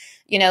movies. And,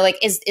 like,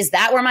 is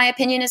that where my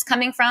opinion is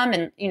coming from?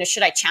 And,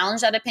 should I challenge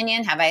that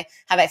opinion? Have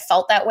I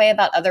felt that way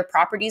about other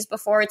properties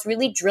before? It's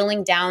really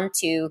drilling down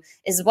to,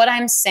 is what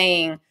I'm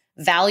saying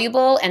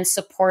valuable and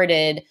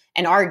supported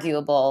and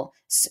arguable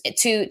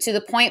to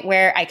the point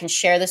where I can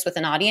share this with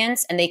an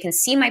audience and they can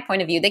see my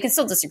point of view. They can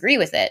still disagree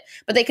with it,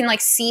 but they can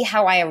like see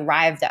how I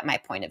arrived at my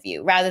point of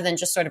view rather than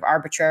just sort of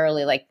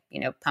arbitrarily, like,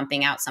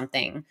 pumping out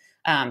something.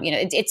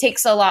 It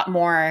takes a lot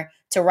more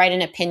to write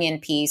an opinion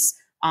piece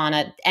on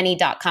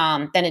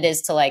any.com than it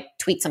is to like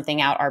tweet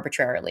something out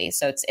arbitrarily.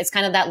 So it's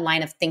kind of that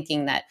line of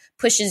thinking that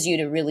pushes you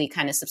to really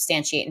kind of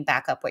substantiate and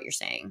back up what you're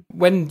saying.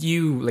 When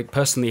you like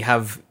personally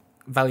have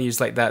values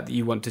like that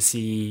you want to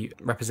see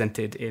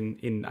represented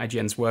in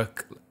IGN's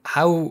work,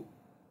 how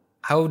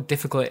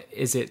difficult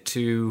is it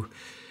to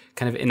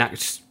kind of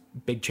enact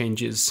big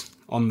changes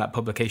on that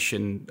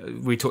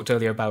publication? We talked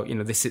earlier about,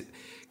 this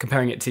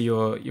comparing it to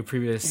your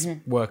previous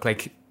work,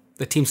 like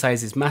the team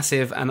size is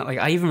massive. And like,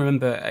 I even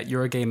remember at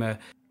Eurogamer,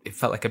 it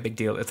felt like a big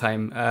deal at the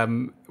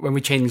time, when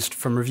we changed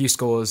from review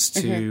scores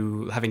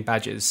to having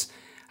badges.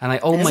 And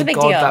like, oh my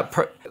God,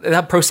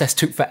 that process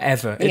took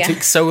forever. It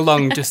took so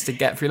long just to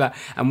get through that.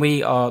 And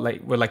we're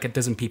like a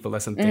dozen people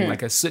or something,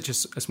 like such a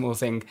small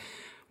thing.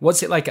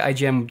 What's it like at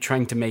IGN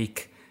trying to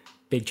make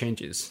big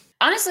changes?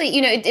 Honestly,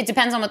 it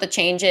depends on what the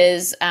change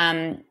is.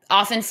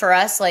 Often for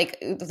us, like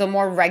the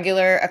more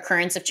regular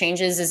occurrence of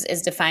changes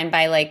is defined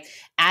by like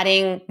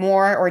adding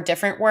more or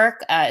different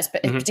work,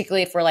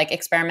 particularly if we're like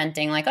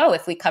experimenting, like, oh,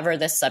 if we cover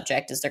this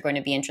subject, is there going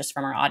to be interest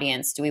from our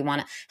audience? Do we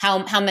want to,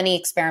 how many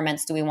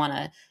experiments do we want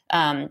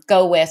to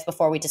go with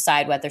before we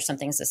decide whether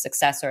something's a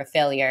success or a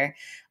failure?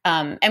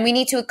 And we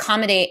need to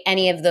accommodate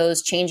any of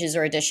those changes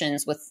or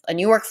additions with a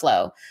new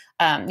workflow.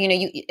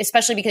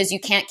 Especially because you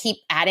can't keep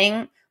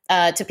adding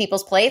to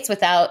people's plates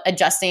without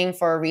adjusting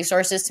for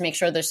resources to make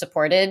sure they're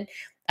supported.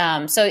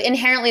 So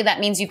inherently, that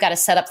means you've got to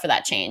set up for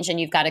that change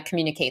and you've got to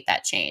communicate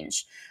that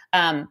change.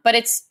 But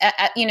it's,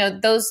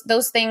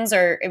 those things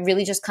it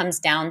really just comes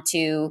down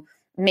to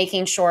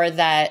making sure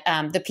that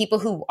the people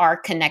who are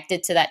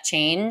connected to that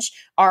change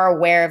are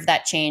aware of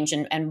that change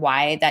and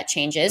why that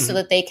change is, so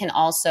that they can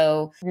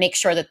also make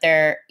sure that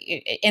they're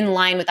in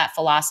line with that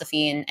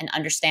philosophy and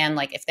understand,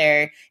 like,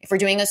 if we're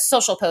doing a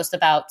social post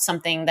about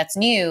something that's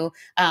new,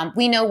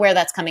 we know where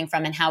that's coming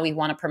from and how we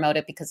want to promote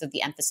it because of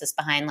the emphasis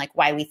behind, like,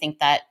 why we think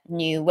that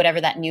new,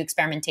 whatever that new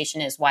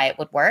experimentation is, why it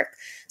would work.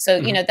 So,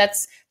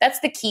 that's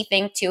the key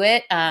thing to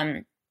it.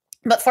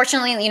 But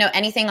fortunately,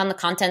 anything on the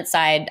content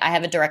side, I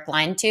have a direct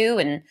line to,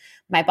 and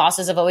my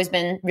bosses have always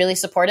been really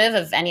supportive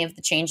of any of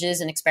the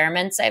changes and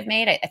experiments I've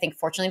made. I think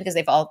fortunately, because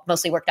they've all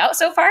mostly worked out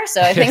so far.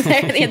 So I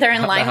think they're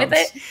in line with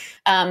it.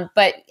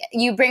 But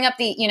you bring up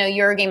the,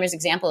 Eurogamer's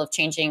example of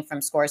changing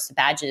from scores to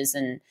badges.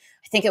 And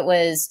I think it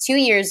was 2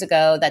 years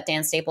ago that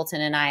Dan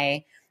Stapleton and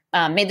I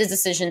made the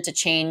decision to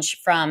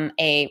change from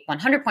a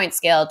 100-point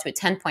scale to a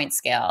 10-point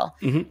scale.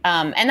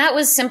 And that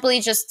was simply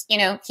just,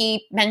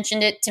 he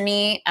mentioned it to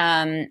me,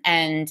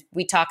 and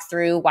we talked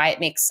through why it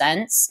makes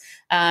sense.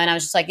 And I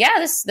was just like, yeah,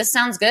 this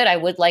sounds good. I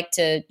would like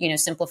to,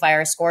 simplify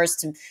our scores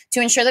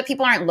to ensure that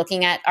people aren't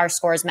looking at our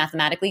scores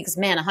mathematically, because,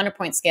 man, a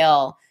 100-point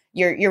scale,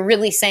 you're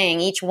really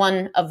saying each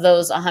one of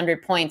those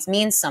 100 points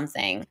means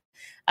something.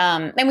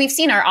 And we've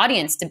seen our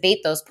audience debate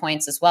those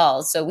points as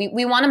well. So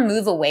we want to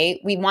move away.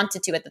 We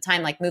wanted to, at the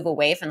time, like, move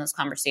away from those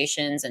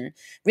conversations and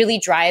really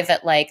drive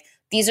at, like,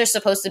 these are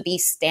supposed to be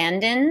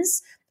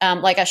stand-ins,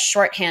 like a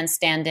shorthand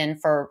stand-in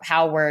for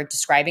how we're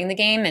describing the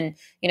game. And,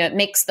 it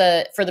makes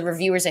for the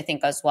reviewers, I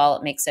think, as well,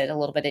 it makes it a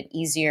little bit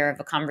easier of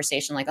a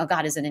conversation. Like, oh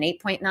God, is it an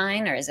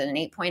 8.9 or is it an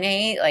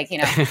 8.8? Like,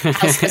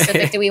 how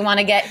specific do we want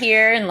to get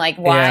here, and, like,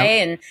 why,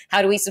 and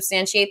how do we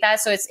substantiate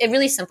that? So it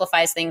really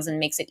simplifies things and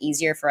makes it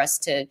easier for us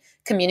to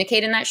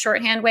communicate in that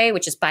shorthand way,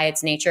 which is by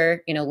its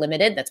nature,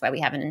 limited. That's why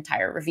we have an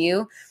entire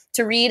review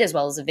to read, as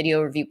well as a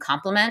video review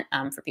complement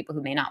for people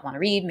who may not want to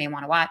read, may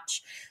want to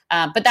watch.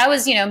 But that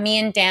was, me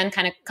and Dan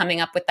kind of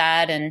coming up with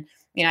that. And,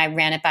 I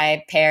ran it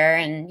by Per,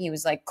 and he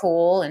was like,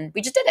 cool. And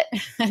we just did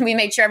it. And we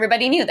made sure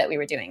everybody knew that we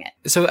were doing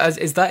it. So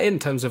is that in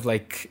terms of,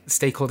 like,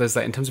 stakeholders,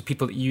 that in terms of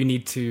people that you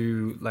need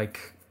to,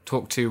 like,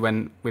 talk to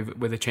when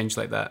with a change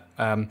like that?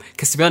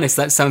 Because to be honest,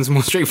 that sounds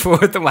more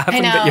straightforward than what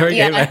happened at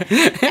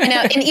Eurogamer. I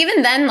know. And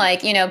even then,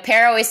 like,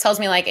 Per always tells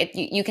me, like,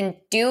 you can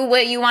do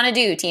what you want to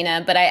do,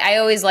 Tina. But I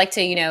always like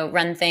to,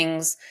 run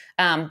things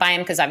by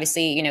him, because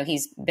obviously,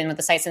 he's been with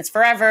the site since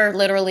forever,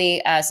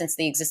 literally since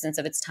the existence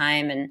of its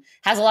time, and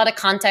has a lot of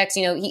context.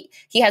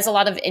 He has a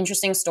lot of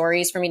interesting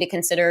stories for me to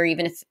consider,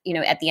 even if,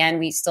 at the end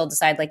we still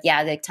decide, like,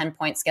 yeah, the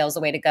 10-point scale is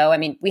the way to go. I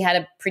mean, we had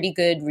a pretty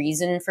good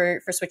reason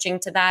for switching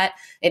to that.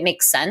 It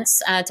makes sense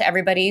to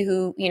everybody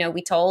who,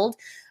 we told.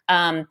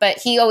 But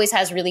he always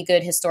has really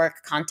good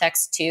historic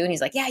context too. And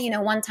he's like, yeah,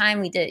 one time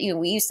we did,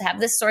 we used to have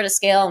this sort of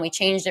scale and we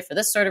changed it for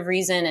this sort of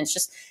reason. And it's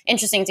just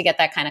interesting to get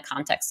that kind of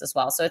context as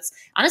well. So it's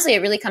honestly,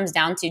 it really comes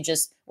down to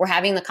just, we're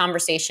having the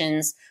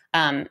conversations.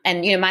 And,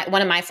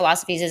 one of my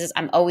philosophies is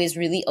I'm always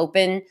really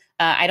open.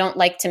 I don't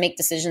like to make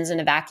decisions in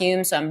a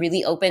vacuum. So I'm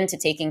really open to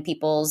taking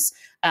people's,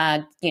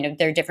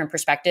 their different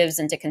perspectives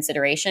into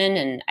consideration.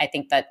 And I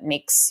think that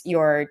makes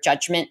your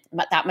judgment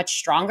that much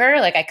stronger.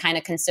 Like, I kind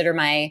of consider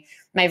my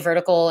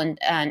vertical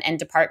and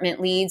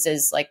department leads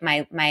as, like,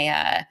 my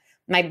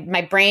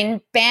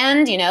brain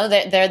band.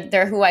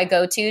 They're who I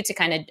go to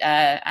kind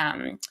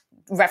of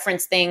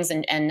reference things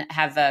and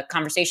have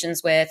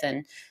conversations with,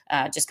 and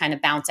just kind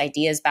of bounce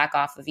ideas back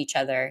off of each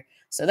other.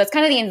 So that's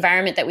kind of the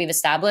environment that we've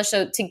established.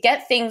 So to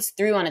get things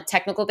through on a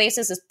technical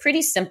basis is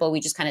pretty simple. We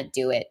just kind of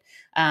do it.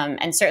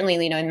 And certainly,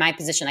 in my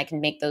position, I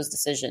can make those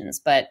decisions.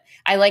 But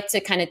I like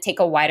to kind of take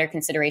a wider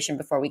consideration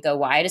before we go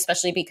wide,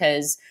 especially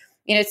because,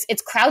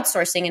 it's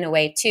crowdsourcing in a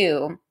way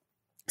too.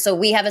 So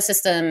we have a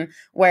system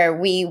where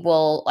we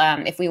will,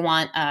 if we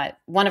want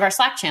one of our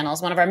Slack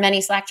channels, one of our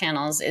many Slack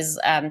channels is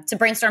to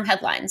brainstorm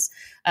headlines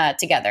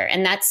together.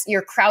 And that's,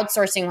 you're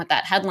crowdsourcing what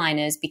that headline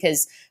is,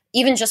 because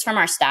even just from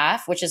our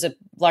staff, which is a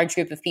large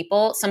group of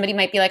people, somebody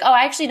might be like, oh,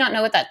 I actually don't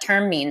know what that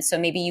term means. So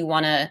maybe you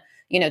want to,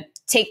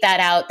 take that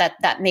out,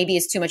 that maybe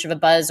is too much of a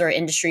buzz or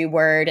industry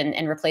word,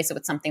 and replace it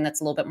with something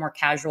that's a little bit more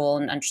casual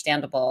and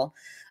understandable.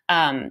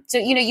 So,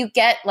 you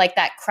get, like,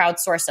 that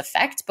crowdsource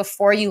effect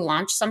before you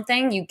launch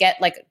something. You get,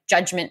 like,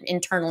 judgment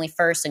internally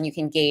first, and you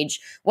can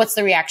gauge what's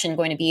the reaction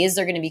going to be. Is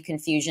there going to be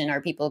confusion?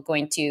 Are people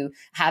going to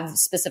have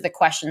specific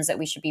questions that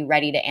we should be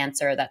ready to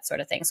answer? That sort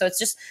of thing. So it's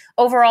just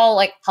overall,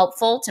 like,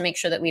 helpful to make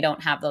sure that we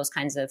don't have those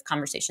kinds of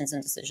conversations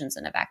and decisions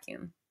in a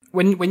vacuum.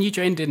 When you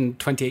joined in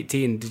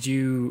 2018, did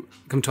you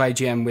come to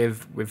IGN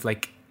with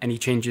like any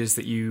changes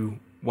that you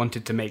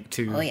wanted to make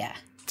to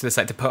the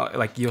site, to put,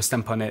 like, your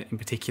stamp on it in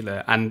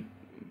particular? And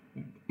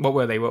what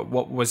were they?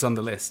 What was on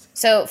the list?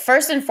 So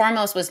first and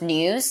foremost was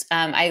news.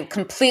 I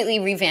completely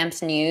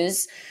revamped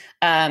news.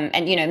 And,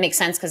 it makes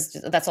sense because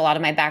that's a lot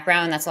of my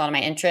background. That's a lot of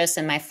my interests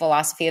and my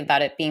philosophy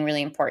about it being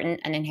really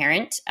important and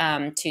inherent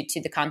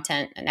to the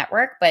content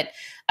network. But,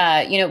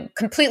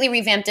 completely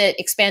revamped it,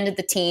 expanded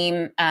the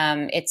team.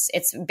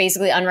 It's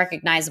basically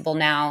unrecognizable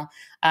now.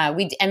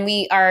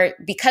 We are,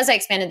 because I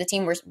expanded the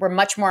team, we're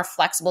much more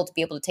flexible to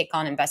be able to take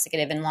on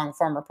investigative and long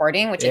form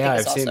reporting, which I think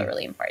is also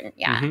really important.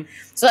 Yeah.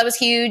 So that was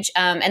huge.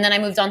 And then I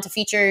moved on to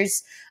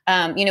features.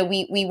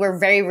 We were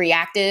very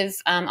reactive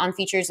on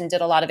features and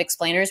did a lot of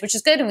explainers, which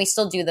is good. And we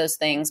still do those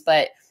things,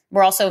 but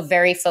we're also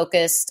very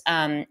focused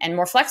and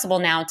more flexible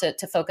now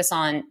to focus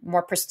on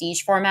more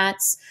prestige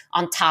formats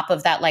on top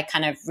of that, like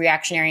kind of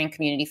reactionary and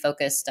community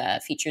focused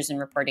features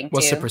and reporting.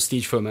 What's the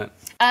prestige format?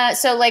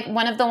 So like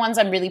one of the ones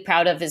I'm really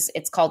proud of is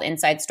it's called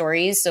Inside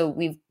Stories. So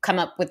we've come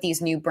up with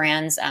these new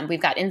brands. We've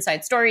got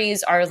Inside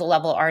Stories, Art of the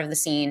Level, Art of the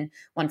Scene,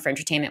 one for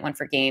entertainment, one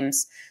for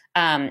games.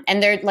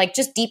 And they're like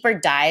just deeper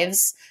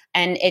dives.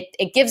 And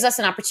it gives us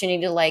an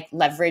opportunity to like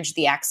leverage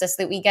the access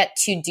that we get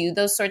to do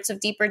those sorts of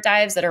deeper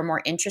dives that are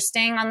more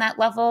interesting on that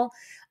level.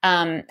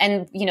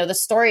 The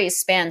stories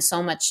span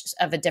so much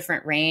of a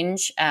different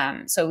range.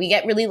 So we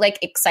get really like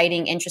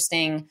exciting,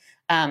 interesting,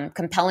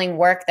 compelling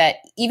work that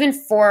even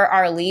for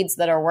our leads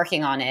that are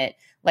working on it,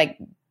 like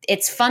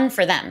it's fun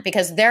for them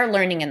because they're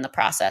learning in the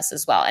process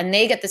as well. And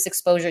they get this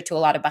exposure to a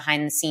lot of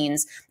behind the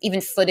scenes, even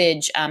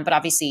footage, but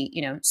obviously,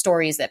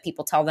 stories that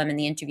people tell them in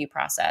the interview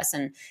process.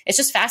 And it's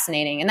just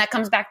fascinating. And that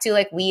comes back to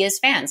like, we as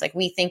fans, like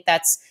we think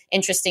that's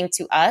interesting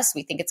to us.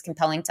 We think it's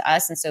compelling to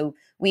us. And so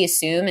we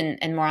assume,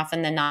 and more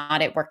often than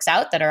not, it works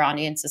out that our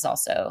audience is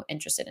also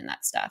interested in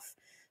that stuff.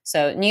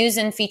 So news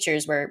and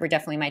features were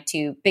definitely my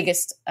two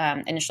biggest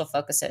initial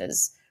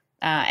focuses.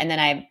 And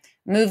then I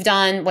moved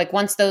on, like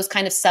once those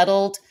kind of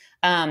settled,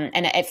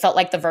 and it felt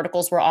like the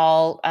verticals were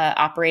all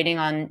operating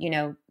on,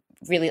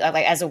 really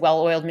like as a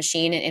well-oiled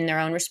machine in their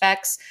own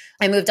respects.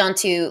 I moved on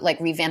to like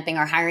revamping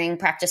our hiring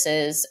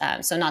practices.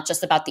 So not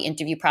just about the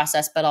interview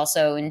process, but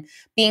also in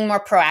being more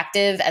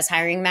proactive as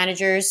hiring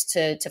managers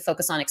to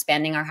focus on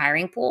expanding our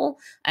hiring pool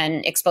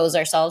and expose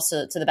ourselves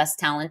to the best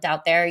talent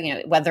out there,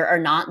 whether or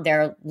not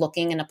they're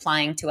looking and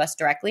applying to us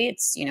directly.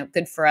 It's,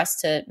 good for us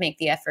to make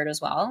the effort as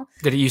well.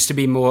 Did it used to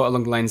be more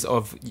along the lines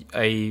of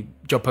a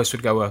job post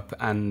would go up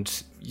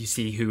and you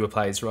see who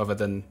applies rather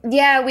than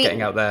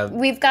getting out there?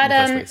 We've got,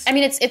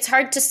 it's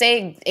hard to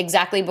say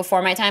exactly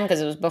before my time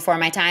because it was before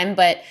my time,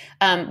 but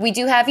we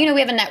do have, we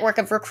have a network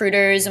of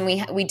recruiters and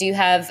we do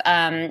have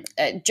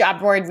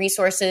job board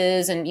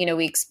resources and,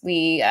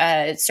 we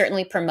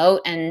certainly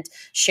promote and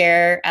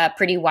share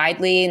pretty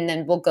widely. And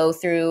then we'll go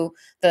through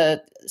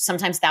the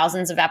sometimes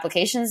thousands of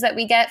applications that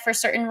we get for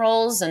certain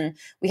roles. And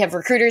we have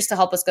recruiters to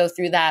help us go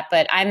through that.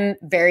 But I'm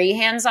very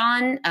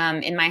hands-on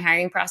in my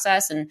hiring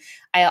process. And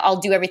I'll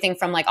do everything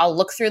from like, I'll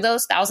look through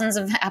those thousands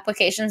of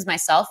applications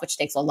myself, which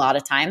takes a lot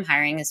of time.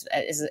 Hiring is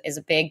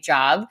a big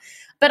job.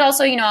 But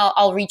also,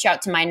 I'll reach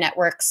out to my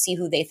network, see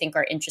who they think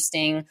are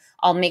interesting.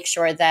 I'll make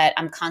sure that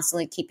I'm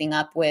constantly keeping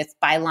up with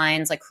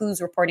bylines, like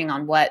who's reporting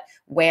on what,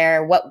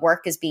 where, what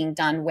work is being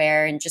done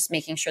where, and just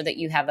making sure that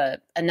you have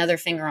another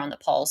finger on the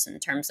pulse in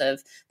terms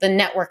of the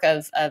network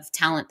of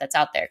talent that's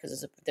out there,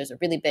 because there's a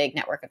really big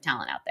network of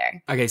talent out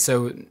there. Okay,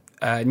 so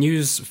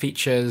news,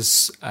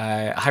 features,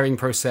 hiring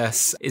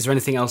process. Is there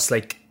anything else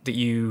like that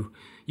you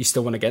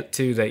still want to get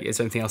to? Like, is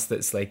there anything else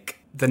that's like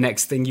the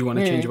next thing you want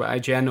to change about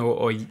IGN,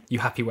 or you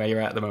happy where you're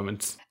at the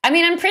moment? I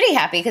mean, I'm pretty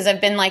happy because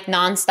I've been like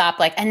nonstop,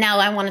 like, and now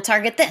I want to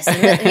target this.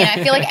 And,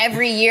 I feel like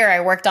every year I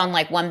worked on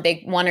like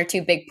one or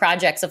two big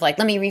projects of like,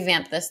 let me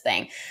revamp this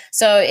thing.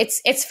 So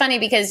it's funny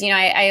because,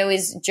 I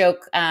always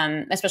joke,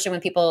 especially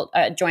when people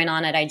join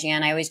on at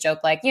IGN, I always joke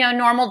like,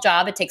 normal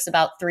job, it takes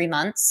about 3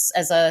 months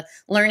as a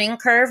learning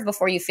curve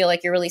before you feel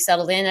like you're really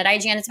settled in. At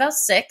IGN, it's about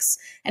 6.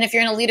 And if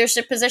you're in a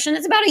leadership position,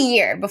 it's about a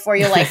year before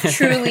you're like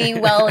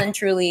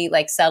truly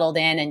like settled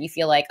in and you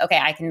feel like, okay,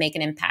 I can make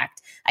an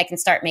impact. I can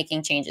start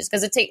making changes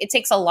because it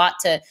takes a lot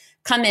to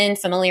come in,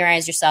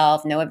 familiarize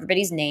yourself, know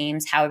everybody's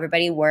names, how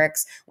everybody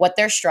works, what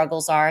their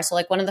struggles are. So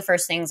like one of the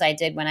first things I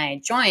did when I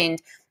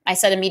joined, I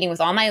set a meeting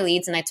with all my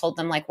leads and I told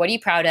them like, what are you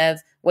proud of?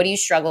 What do you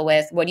struggle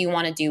with? What do you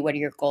want to do? What are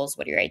your goals?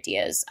 What are your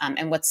ideas?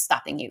 And what's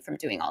stopping you from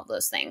doing all of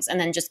those things? And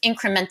then just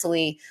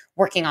incrementally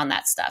working on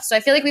that stuff. So I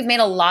feel like we've made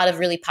a lot of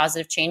really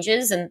positive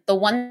changes. And the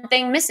one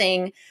thing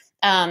missing,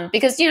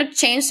 because,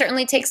 change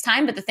certainly takes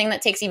time, but the thing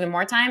that takes even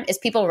more time is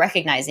people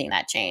recognizing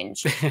that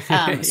change.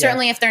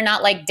 Certainly if they're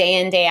not like day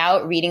in, day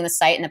out reading the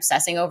site and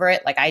obsessing over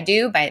it like I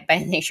do by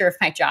the nature of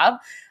my job.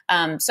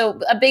 So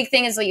a big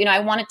thing is, I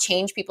want to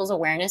change people's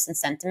awareness and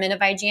sentiment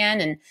of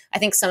IGN. And I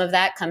think some of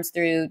that comes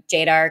through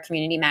Jada, our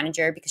community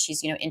manager, because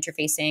she's,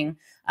 interfacing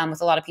with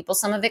a lot of people.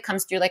 Some of it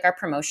comes through like our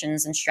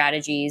promotions and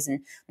strategies and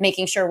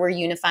making sure we're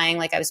unifying,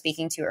 like I was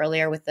speaking to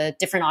earlier, with the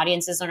different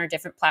audiences on our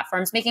different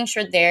platforms, making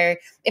sure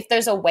if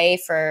there's a way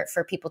for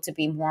people to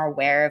be more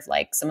aware of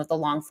like some of the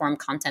long form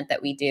content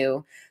that we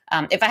do.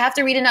 If I have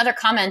to read another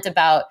comment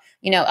about,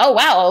 oh,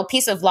 wow, a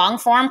piece of long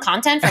form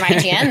content from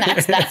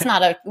IGN, that's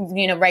not a,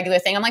 regular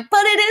thing. I'm like,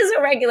 but it is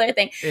a regular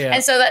thing. Yeah.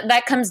 And so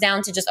that comes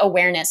down to just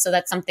awareness. So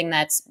that's something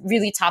that's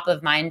really top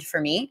of mind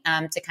for me,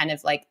 to kind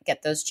of like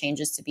get those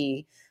changes to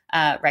be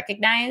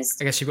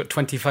recognized. I guess you've got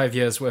 25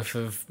 years worth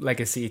of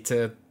legacy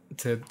to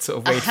to sort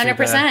of wade through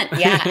 100%.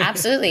 Yeah,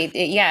 absolutely.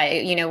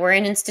 Yeah, we're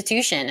an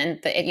institution,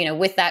 and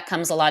with that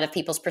comes a lot of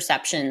people's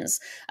perceptions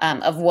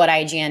of what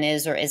IGN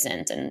is or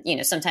isn't.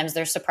 And sometimes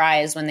they're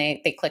surprised when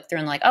they click through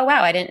and like, oh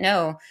wow, I didn't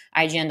know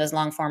IGN does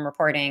long form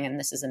reporting, and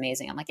this is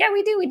amazing. I'm like, yeah,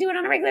 we do it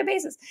on a regular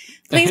basis.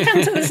 Please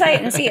come to the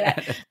site and see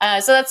that.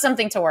 So that's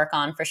something to work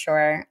on for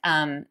sure.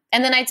 And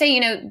then I'd say,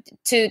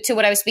 to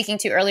what I was speaking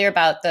to earlier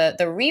about the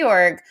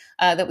reorg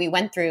that we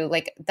went through,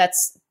 like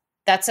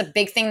that's a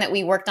big thing that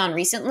we worked on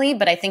recently,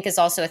 but I think is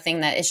also a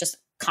thing that is just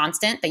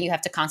constant, that you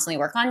have to constantly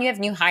work on. You have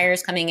new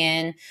hires coming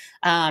in,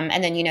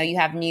 and then you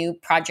have new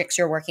projects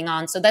you're working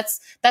on. So that's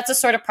a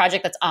sort of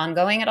project that's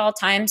ongoing at all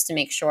times to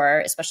make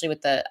sure, especially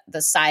with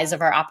the size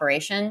of our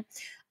operation.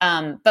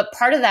 But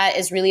part of that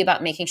is really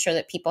about making sure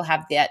that people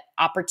have that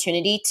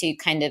opportunity to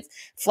kind of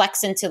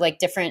flex into like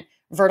different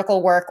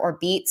vertical work or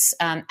beats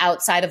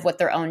outside of what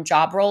their own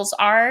job roles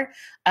are.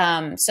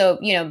 So,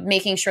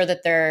 making sure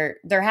that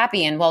they're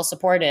happy and well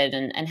supported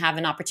and have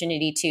an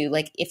opportunity to,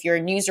 like, if you're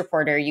a news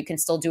reporter, you can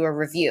still do a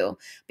review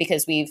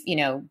because we've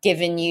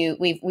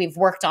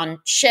worked on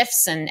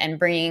shifts and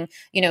bringing,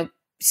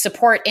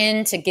 support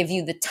in to give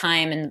you the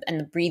time and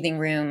the breathing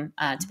room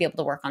to be able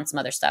to work on some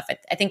other stuff.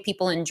 I think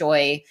people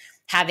enjoy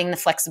having the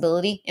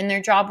flexibility in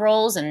their job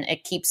roles, and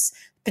it keeps,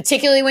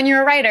 particularly when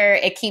you're a writer,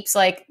 it keeps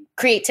like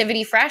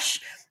creativity fresh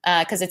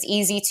because it's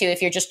easy to,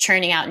 if you're just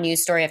churning out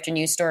news story after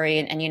news story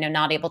and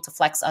not able to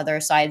flex other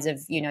sides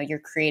of your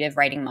creative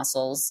writing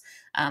muscles,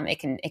 it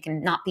can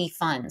not be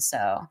fun.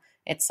 So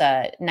it's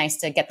nice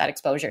to get that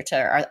exposure to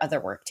our other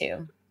work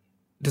too.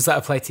 Does that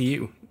apply to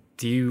you?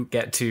 Do you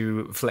get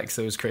to flex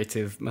those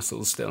creative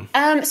muscles still?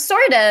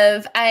 Sort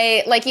of.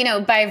 I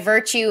by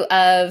virtue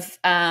of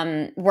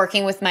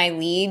working with my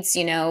leads,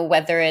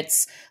 whether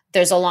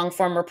there's a long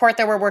form report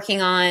that we're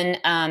working on.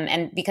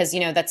 And because,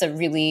 that's a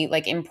really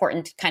like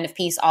important kind of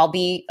piece, I'll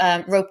be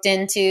roped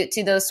into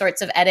those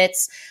sorts of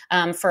edits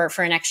for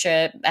an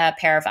extra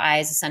pair of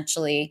eyes,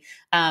 essentially.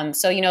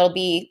 So, it'll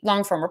be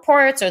long form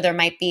reports, or there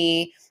might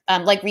be,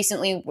 like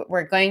recently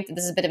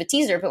this is a bit of a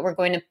teaser, but we're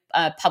going to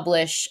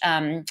publish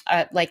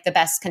like the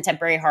best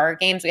contemporary horror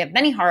games. We have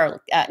many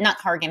horror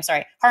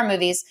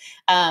movies.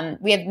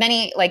 We have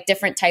many like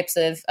different types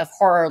of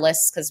horror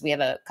lists because we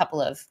have a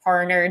couple of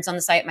horror nerds on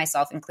the site,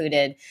 myself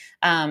included.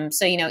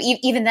 So,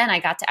 even then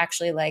I got to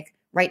actually like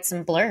write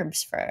some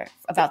blurbs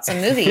about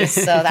some movies.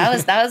 So that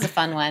was a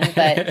fun one,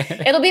 but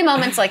it'll be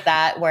moments like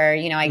that where,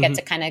 I get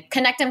to kind of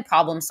connect and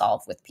problem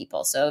solve with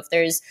people. So if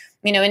there's,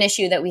 an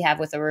issue that we have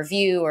with a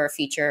review or a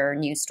feature or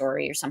news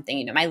story or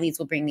something, my leads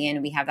will bring me in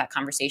and we have that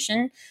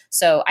conversation.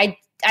 So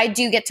I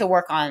do get to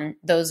work on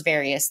those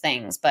various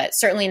things, but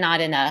certainly not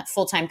in a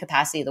full-time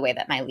capacity the way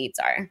that my leads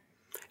are.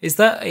 Is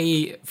that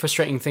a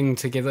frustrating thing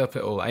to give up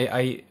at all?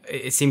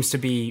 It seems to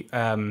be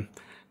part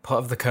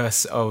of the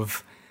curse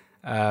of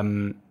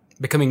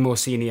becoming more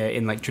senior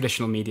in like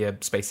traditional media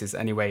spaces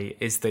anyway,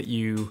 is that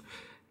you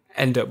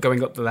end up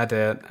going up the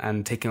ladder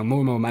and taking on more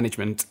and more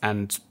management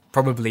and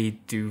probably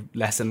do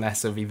less and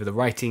less of either the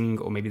writing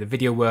or maybe the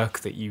video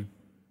work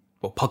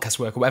or podcast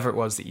work or whatever it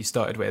was that you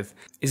started with.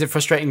 Is it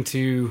frustrating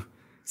to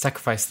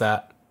sacrifice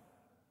that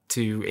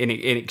in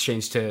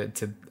exchange to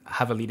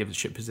have a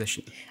leadership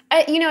position?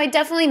 I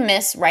definitely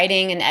miss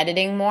writing and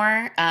editing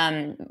more.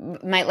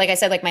 Like I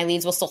said, like my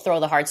leads will still throw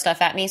the hard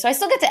stuff at me, so I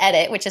still get to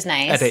edit, which is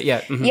nice. Edit,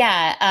 yeah. Mm-hmm.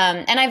 Yeah.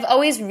 And I've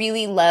always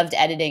really loved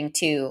editing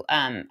too.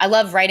 I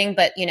love writing,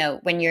 but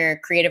when you're a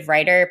creative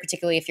writer,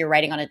 particularly if you're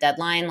writing on a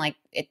deadline, like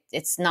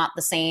it's not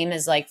the same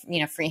as like,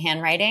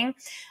 freehand writing.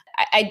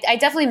 I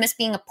definitely miss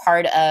being a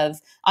part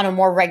of, on a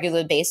more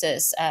regular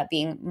basis,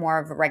 being more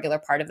of a regular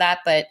part of that.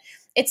 But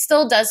it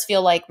still does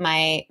feel like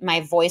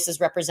my voice is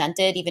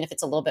represented, even if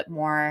it's a little bit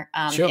more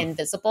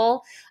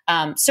invisible.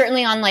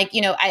 Certainly on like,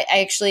 I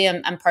actually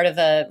I'm part of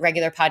a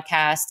regular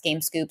podcast,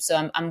 Game Scoop.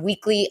 So I'm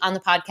weekly on the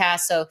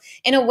podcast. So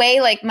in a way,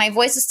 like my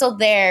voice is still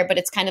there, but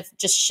it's kind of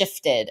just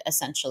shifted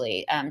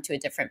essentially to a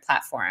different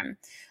platform.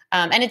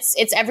 And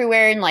it's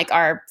everywhere in like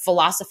our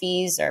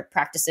philosophies, our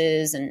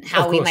practices, and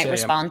how we might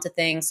respond to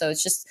things. So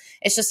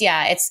it's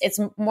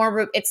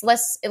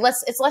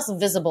less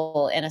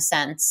visible in a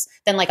sense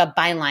than like a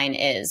byline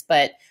is.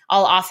 But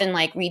I'll often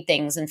like read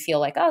things and feel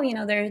like, oh,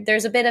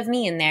 there's a bit of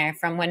me in there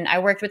from when I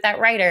worked with that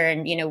writer,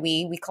 and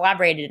we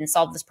collaborated and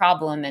solved this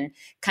problem and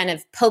kind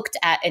of poked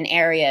at an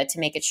area to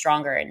make it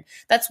stronger. And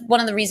that's one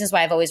of the reasons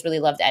why I've always really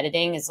loved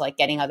editing, is like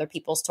getting other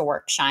people's to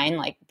work shine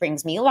like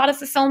brings me a lot of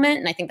fulfillment.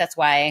 And I think that's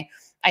why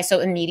I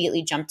so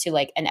immediately jumped to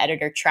like an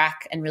editor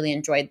track and really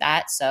enjoyed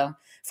that. So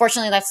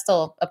fortunately, that's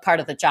still a part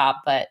of the job,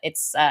 but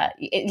it's,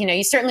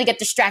 you certainly get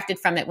distracted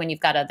from it when you've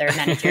got other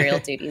managerial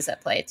duties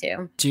at play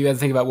too. Do you ever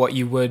think about what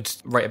you would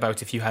write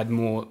about if you had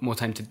more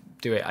time to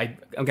do it? I'm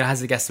going to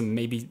hazard a guess, and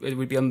maybe it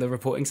would be on the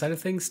reporting side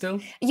of things still.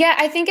 Yeah,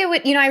 I think it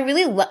would. I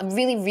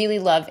really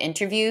love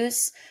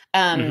interviews.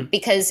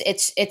 Because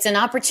it's an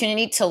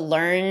opportunity to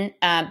learn,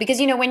 because,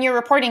 when you're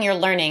reporting, you're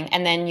learning,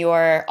 and then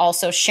you're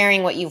also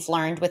sharing what you've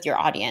learned with your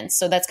audience.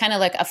 So that's kind of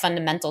like a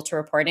fundamental to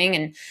reporting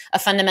and a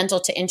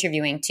fundamental to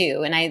interviewing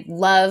too. And I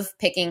love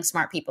picking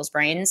smart people's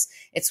brains.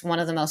 It's one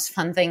of the most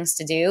fun things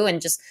to do.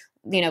 And just,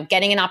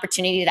 getting an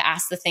opportunity to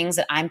ask the things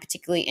that I'm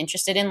particularly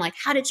interested in, like,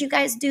 how did you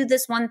guys do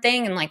this one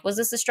thing? And like, was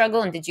this a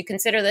struggle? And did you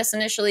consider this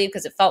initially?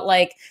 Because it felt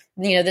like,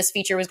 this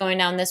feature was going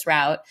down this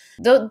route.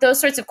 Those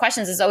sorts of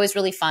questions is always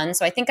really fun.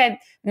 So I think I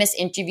miss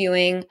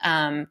interviewing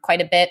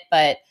quite a bit,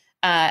 but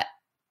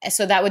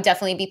so that would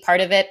definitely be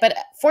part of it. But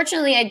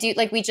fortunately, I do,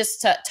 like we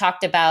just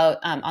talked about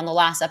on the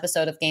last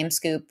episode of Game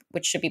Scoop,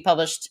 which should be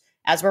published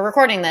as we're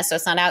recording this, so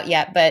it's not out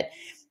yet, but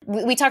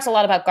we talked a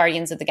lot about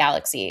Guardians of the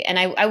Galaxy. And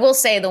I will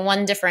say the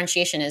one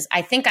differentiation is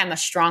I think I'm a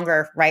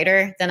stronger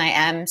writer than I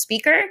am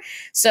speaker.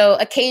 So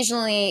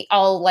occasionally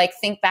I'll like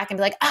think back and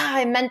be like,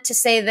 I meant to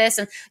say this.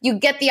 And you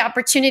get the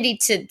opportunity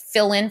to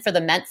fill in for the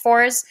meant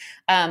fors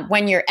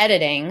when you're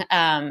editing.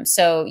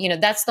 So,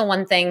 that's the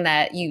one thing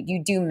that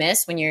you do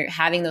miss when you're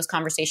having those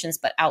conversations,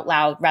 but out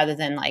loud rather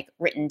than like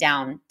written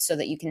down, so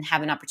that you can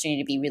have an opportunity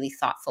to be really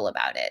thoughtful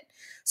about it.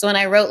 So when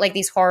I wrote like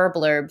these horror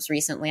blurbs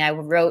recently, I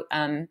wrote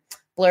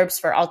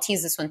blurbs for, I'll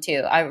tease this one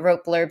too. I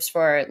wrote blurbs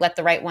for Let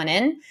the Right One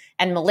In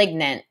and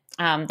Malignant.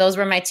 Those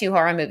were my 2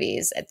 horror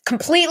movies,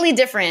 completely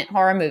different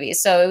horror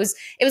movies. So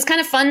it was kind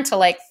of fun to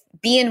like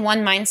be in one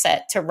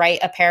mindset to write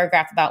a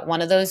paragraph about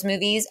one of those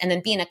movies, and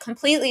then be in a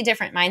completely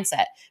different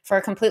mindset for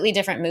a completely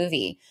different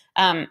movie,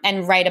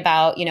 and write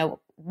about,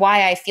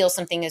 why I feel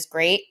something is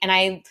great. And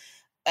I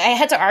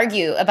had to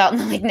argue about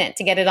Malignant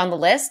to get it on the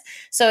list.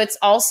 So it's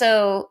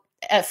also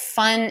a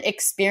fun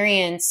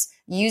experience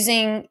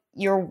using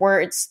your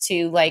words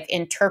to like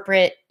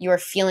interpret your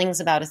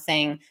feelings about a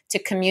thing, to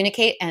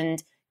communicate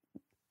and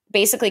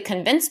basically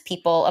convince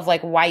people of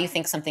like why you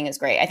think something is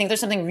great. I think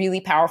there's something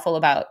really powerful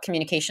about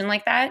communication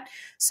like that.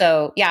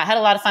 So yeah, I had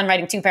a lot of fun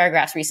writing 2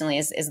 paragraphs recently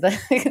is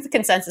the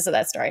consensus of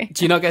that story.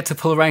 Do you not get to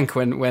pull rank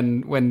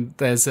when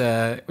there's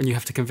when you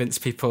have to convince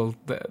people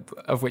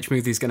of which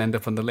movie is going to end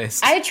up on the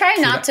list? I try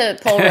not to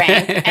pull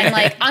rank. And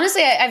like,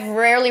 honestly, I've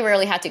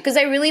rarely had to, because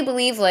I really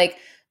believe like,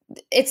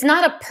 it's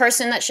not a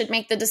person that should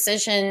make the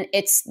decision.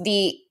 It's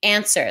the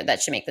answer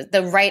that should make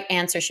the right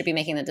answer should be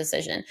making the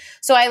decision.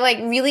 So I like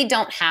really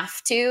don't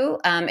have to.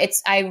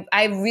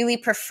 I really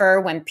prefer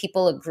when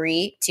people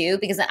agree too,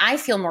 because then I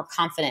feel more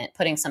confident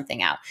putting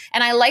something out.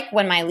 And I like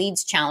when my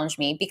leads challenge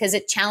me, because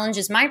it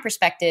challenges my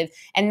perspective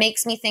and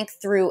makes me think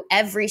through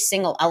every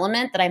single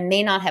element that I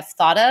may not have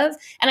thought of.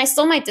 And I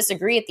still might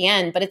disagree at the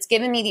end, but it's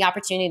given me the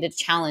opportunity to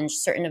challenge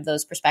certain of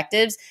those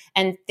perspectives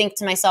and think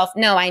to myself,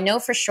 no, I know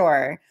for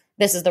sure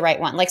this is the right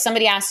one. Like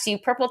somebody asks you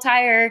purple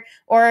tie or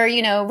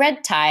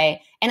red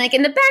tie. And like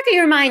in the back of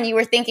your mind, you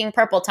were thinking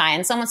purple tie,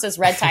 and someone says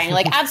red tie. And you're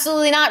like,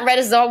 absolutely not. Red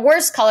is the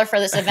worst color for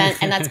this event.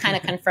 And that's kind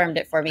of confirmed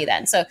it for me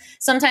then. So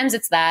sometimes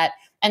it's that.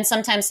 And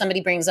sometimes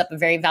somebody brings up a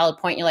very valid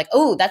point. You're like,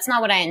 oh, that's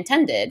not what I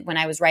intended when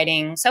I was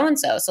writing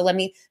so-and-so. So let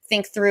me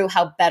think through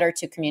how better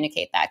to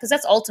communicate that. Because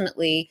that's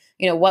ultimately,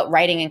 what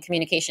writing and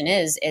communication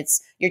is.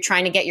 It's you're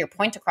trying to get your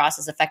point across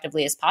as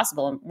effectively as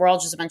possible. And we're all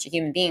just a bunch of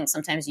human beings.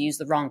 Sometimes you use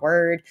the wrong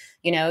word.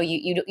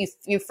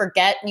 You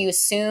forget, you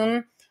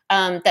assume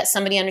that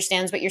somebody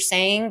understands what you're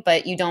saying,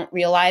 but you don't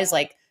realize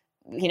like,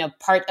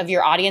 part of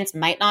your audience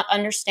might not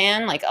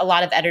understand. Like a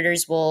lot of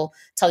editors will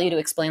tell you to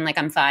explain like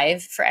I'm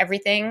 5 for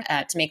everything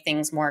to make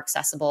things more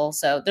accessible.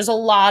 So there's a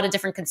lot of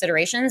different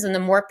considerations, and the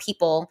more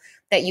people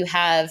that you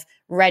have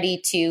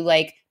ready to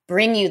like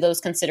bring you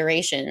those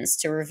considerations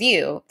to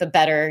review, the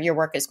better your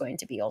work is going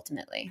to be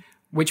ultimately.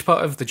 Which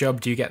part of the job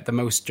do you get the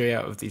most joy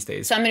out of these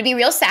days? So I'm going to be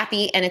real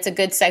sappy, and it's a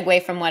good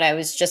segue from what I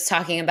was just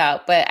talking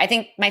about. But I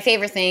think my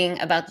favorite thing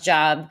about the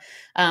job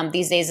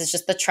these days is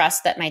just the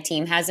trust that my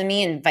team has in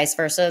me, and vice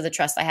versa, the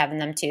trust I have in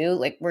them too.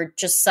 Like we're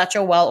just such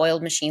a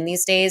well-oiled machine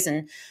these days.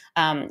 And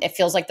it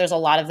feels like there's a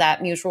lot of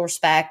that mutual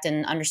respect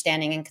and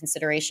understanding and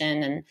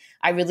consideration. And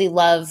I really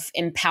love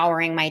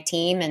empowering my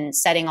team and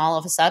setting all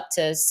of us up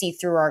to see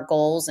through our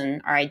goals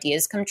and our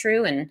ideas come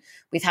true. And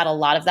we've had a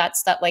lot of that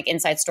stuff, like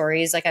inside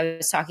stories, like I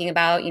was talking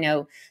about.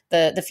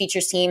 The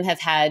features team have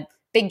had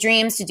big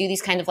dreams to do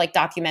these kind of like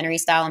documentary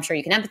style. I'm sure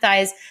you can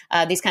empathize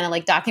these kind of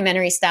like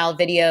documentary style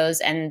videos.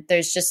 And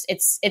there's just,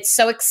 it's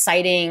so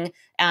exciting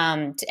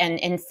and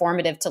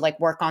informative to like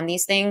work on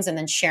these things and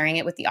then sharing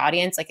it with the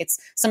audience. Like it's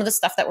some of the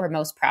stuff that we're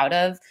most proud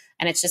of.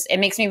 And it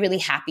makes me really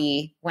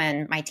happy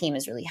when my team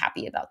is really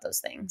happy about those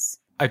things.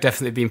 I've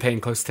definitely been paying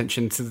close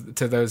attention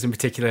to those in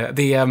particular.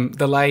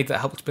 The lie that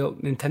helped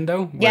build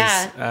Nintendo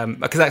was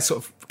because that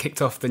sort of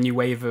kicked off the new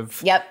wave of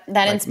that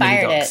like,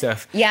 inspired it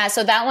stuff. Yeah,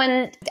 so that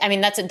one, I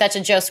mean, that's a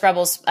Joe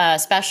Scrubbles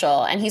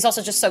special, and he's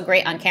also just so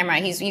great on camera.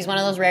 He's one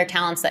of those rare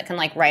talents that can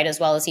like write as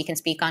well as he can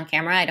speak on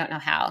camera. I don't know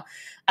how.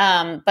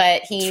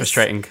 But he's it's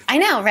frustrating. I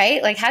know,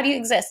 right? Like, how do you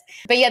exist?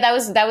 But yeah, that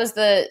was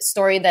the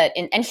story that,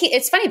 and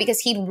it's funny because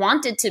he'd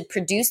wanted to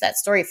produce that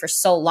story for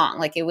so long.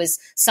 Like, it was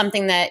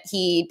something that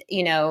he,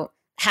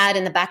 had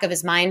in the back of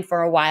his mind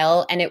for a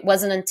while. And it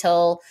wasn't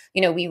until,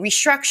 we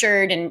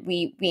restructured and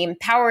we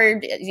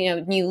empowered,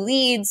 new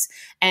leads,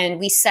 and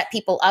we set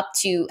people up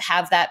to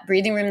have that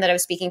breathing room that I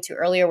was speaking to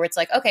earlier, where it's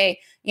like, okay,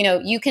 you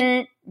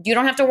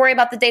don't have to worry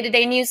about the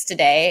day-to-day news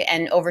today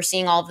and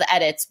overseeing all of the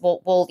edits.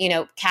 We'll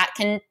Kat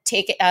can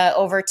take it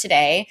over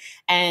today,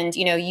 and,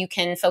 you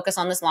can focus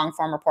on this long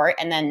form report.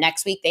 And then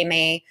next week they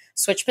may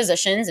switch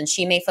positions and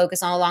she may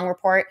focus on a long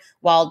report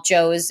while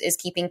Joe is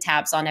keeping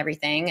tabs on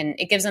everything. And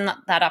it gives them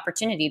that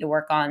opportunity to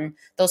work on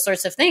those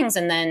sorts of things,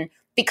 and then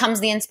becomes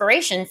the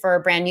inspiration for a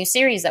brand new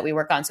series that we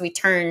work on. So we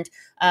turned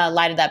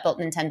Light of That Built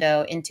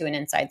Nintendo into an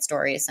inside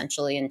story,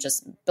 essentially, and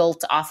just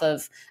built off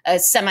of a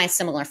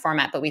semi-similar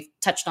format, but we've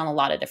touched on a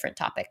lot of different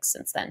topics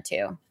since then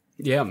too.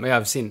 Yeah,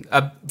 I've seen.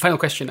 Final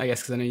question, I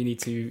guess, because I know you need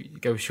to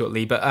go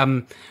shortly. But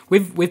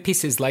with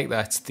pieces like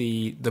that,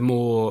 the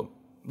more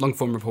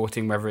long-form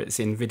reporting, whether it's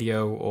in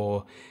video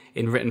or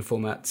in written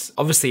formats,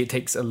 obviously it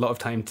takes a lot of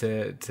time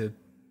to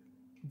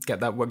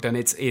get that work done.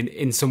 It's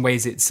in some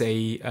ways it's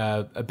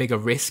a bigger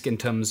risk in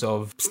terms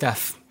of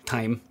staff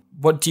time.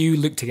 What do you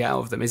look to get out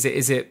of them? Is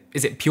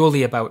it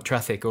purely about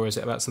traffic, or is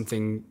it about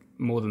something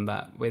more than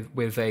that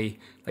with a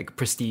like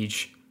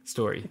prestige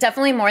story?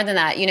 Definitely more than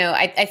that.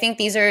 I think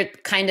these are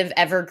kind of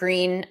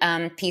evergreen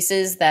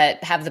pieces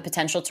that have the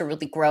potential to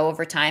really grow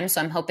over time.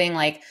 So I'm hoping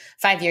like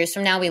 5 years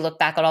from now, we look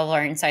back at all of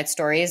our inside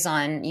stories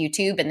on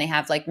YouTube and they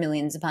have like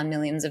millions upon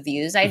millions of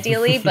views,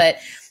 ideally. But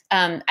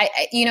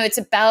it's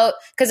about,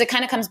 because it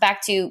kind of comes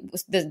back to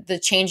the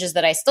changes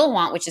that I still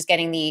want, which is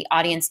getting the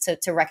audience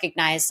to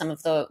recognize some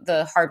of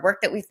the hard work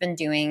that we've been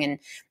doing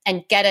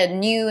and get a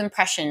new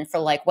impression for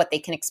like what they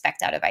can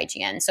expect out of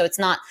IGN. So it's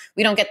not,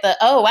 we don't get the,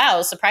 oh,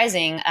 wow,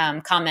 surprising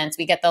comments.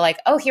 We get the like,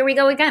 oh, here we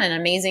go again, an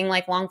amazing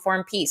like long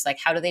form piece. Like,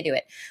 how do they do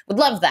it? Would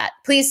love that.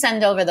 Please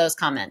send over those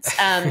comments.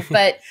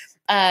 But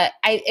I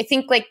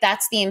think like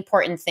that's the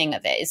important thing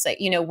of it. It's like,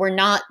 we're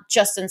not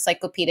just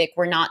encyclopedic.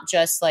 We're not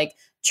just like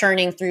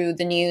churning through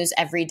the news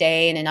every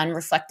day in an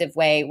unreflective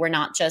way. We're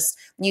not just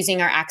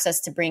using our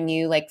access to bring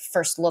you like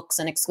first looks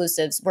and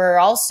exclusives. We're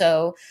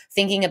also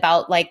thinking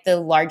about like the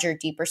larger,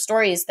 deeper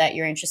stories that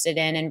you're interested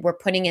in. And we're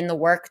putting in the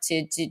work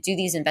to do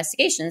these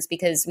investigations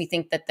because we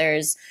think that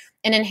there's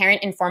an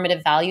inherent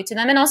informative value to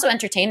them, and also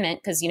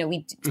entertainment, because,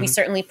 we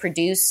certainly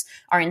produce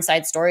our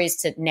inside stories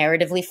to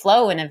narratively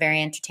flow in a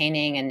very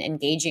entertaining and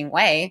engaging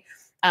way.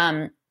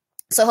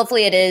 So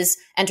hopefully it is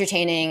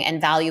entertaining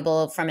and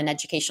valuable from an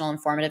educational,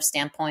 informative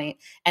standpoint.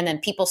 And then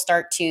people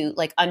start to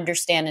like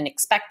understand and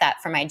expect that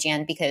from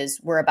IGN because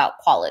we're about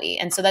quality.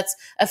 And so that's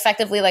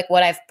effectively like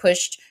what I've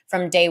pushed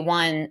from day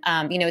one.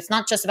 It's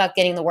not just about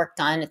getting the work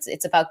done.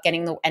 It's about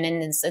getting and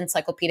in this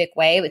encyclopedic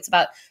way, it's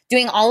about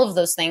doing all of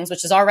those things,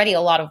 which is already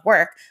a lot of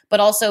work, but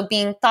also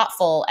being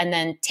thoughtful and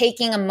then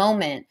taking a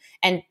moment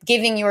and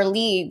giving your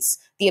leads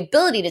the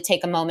ability to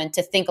take a moment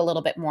to think a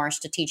little bit more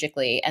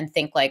strategically and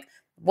think like,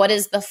 what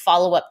is the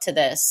follow-up to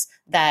this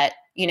that,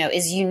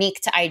 is unique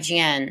to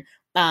IGN,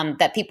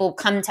 that people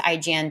come to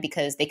IGN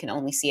because they can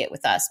only see it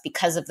with us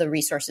because of the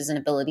resources and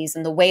abilities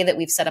and the way that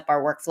we've set up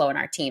our workflow and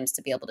our teams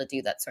to be able to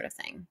do that sort of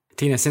thing.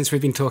 Tina, since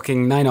we've been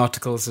talking, 9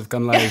 articles have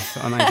gone live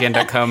on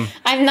IGN.com.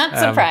 I'm not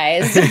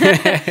surprised.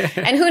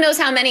 And who knows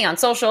how many on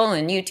social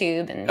and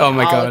YouTube and all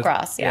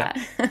across. Yeah.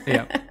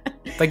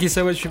 Thank you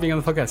so much for being on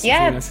the podcast.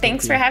 Yeah, really nice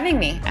thanks for having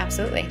me.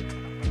 Absolutely.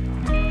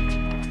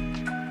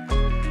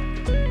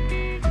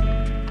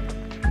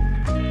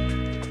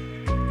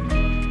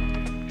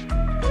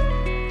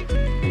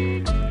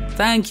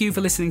 Thank you for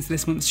listening to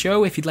this month's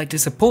show. If you'd like to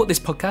support this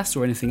podcast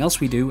or anything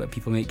else we do at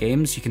People Make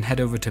Games, you can head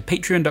over to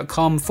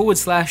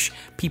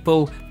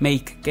patreon.com/People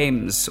Make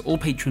Games. All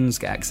patrons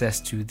get access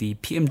to the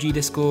PMG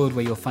Discord,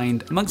 where you'll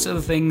find, amongst other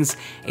things,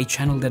 a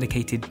channel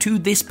dedicated to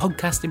this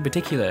podcast in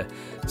particular.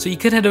 So you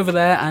could head over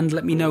there and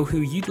let me know who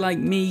you'd like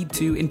me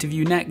to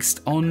interview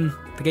next on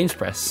the Games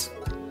Press.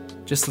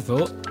 Just a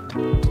thought.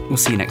 We'll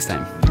see you next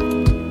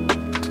time.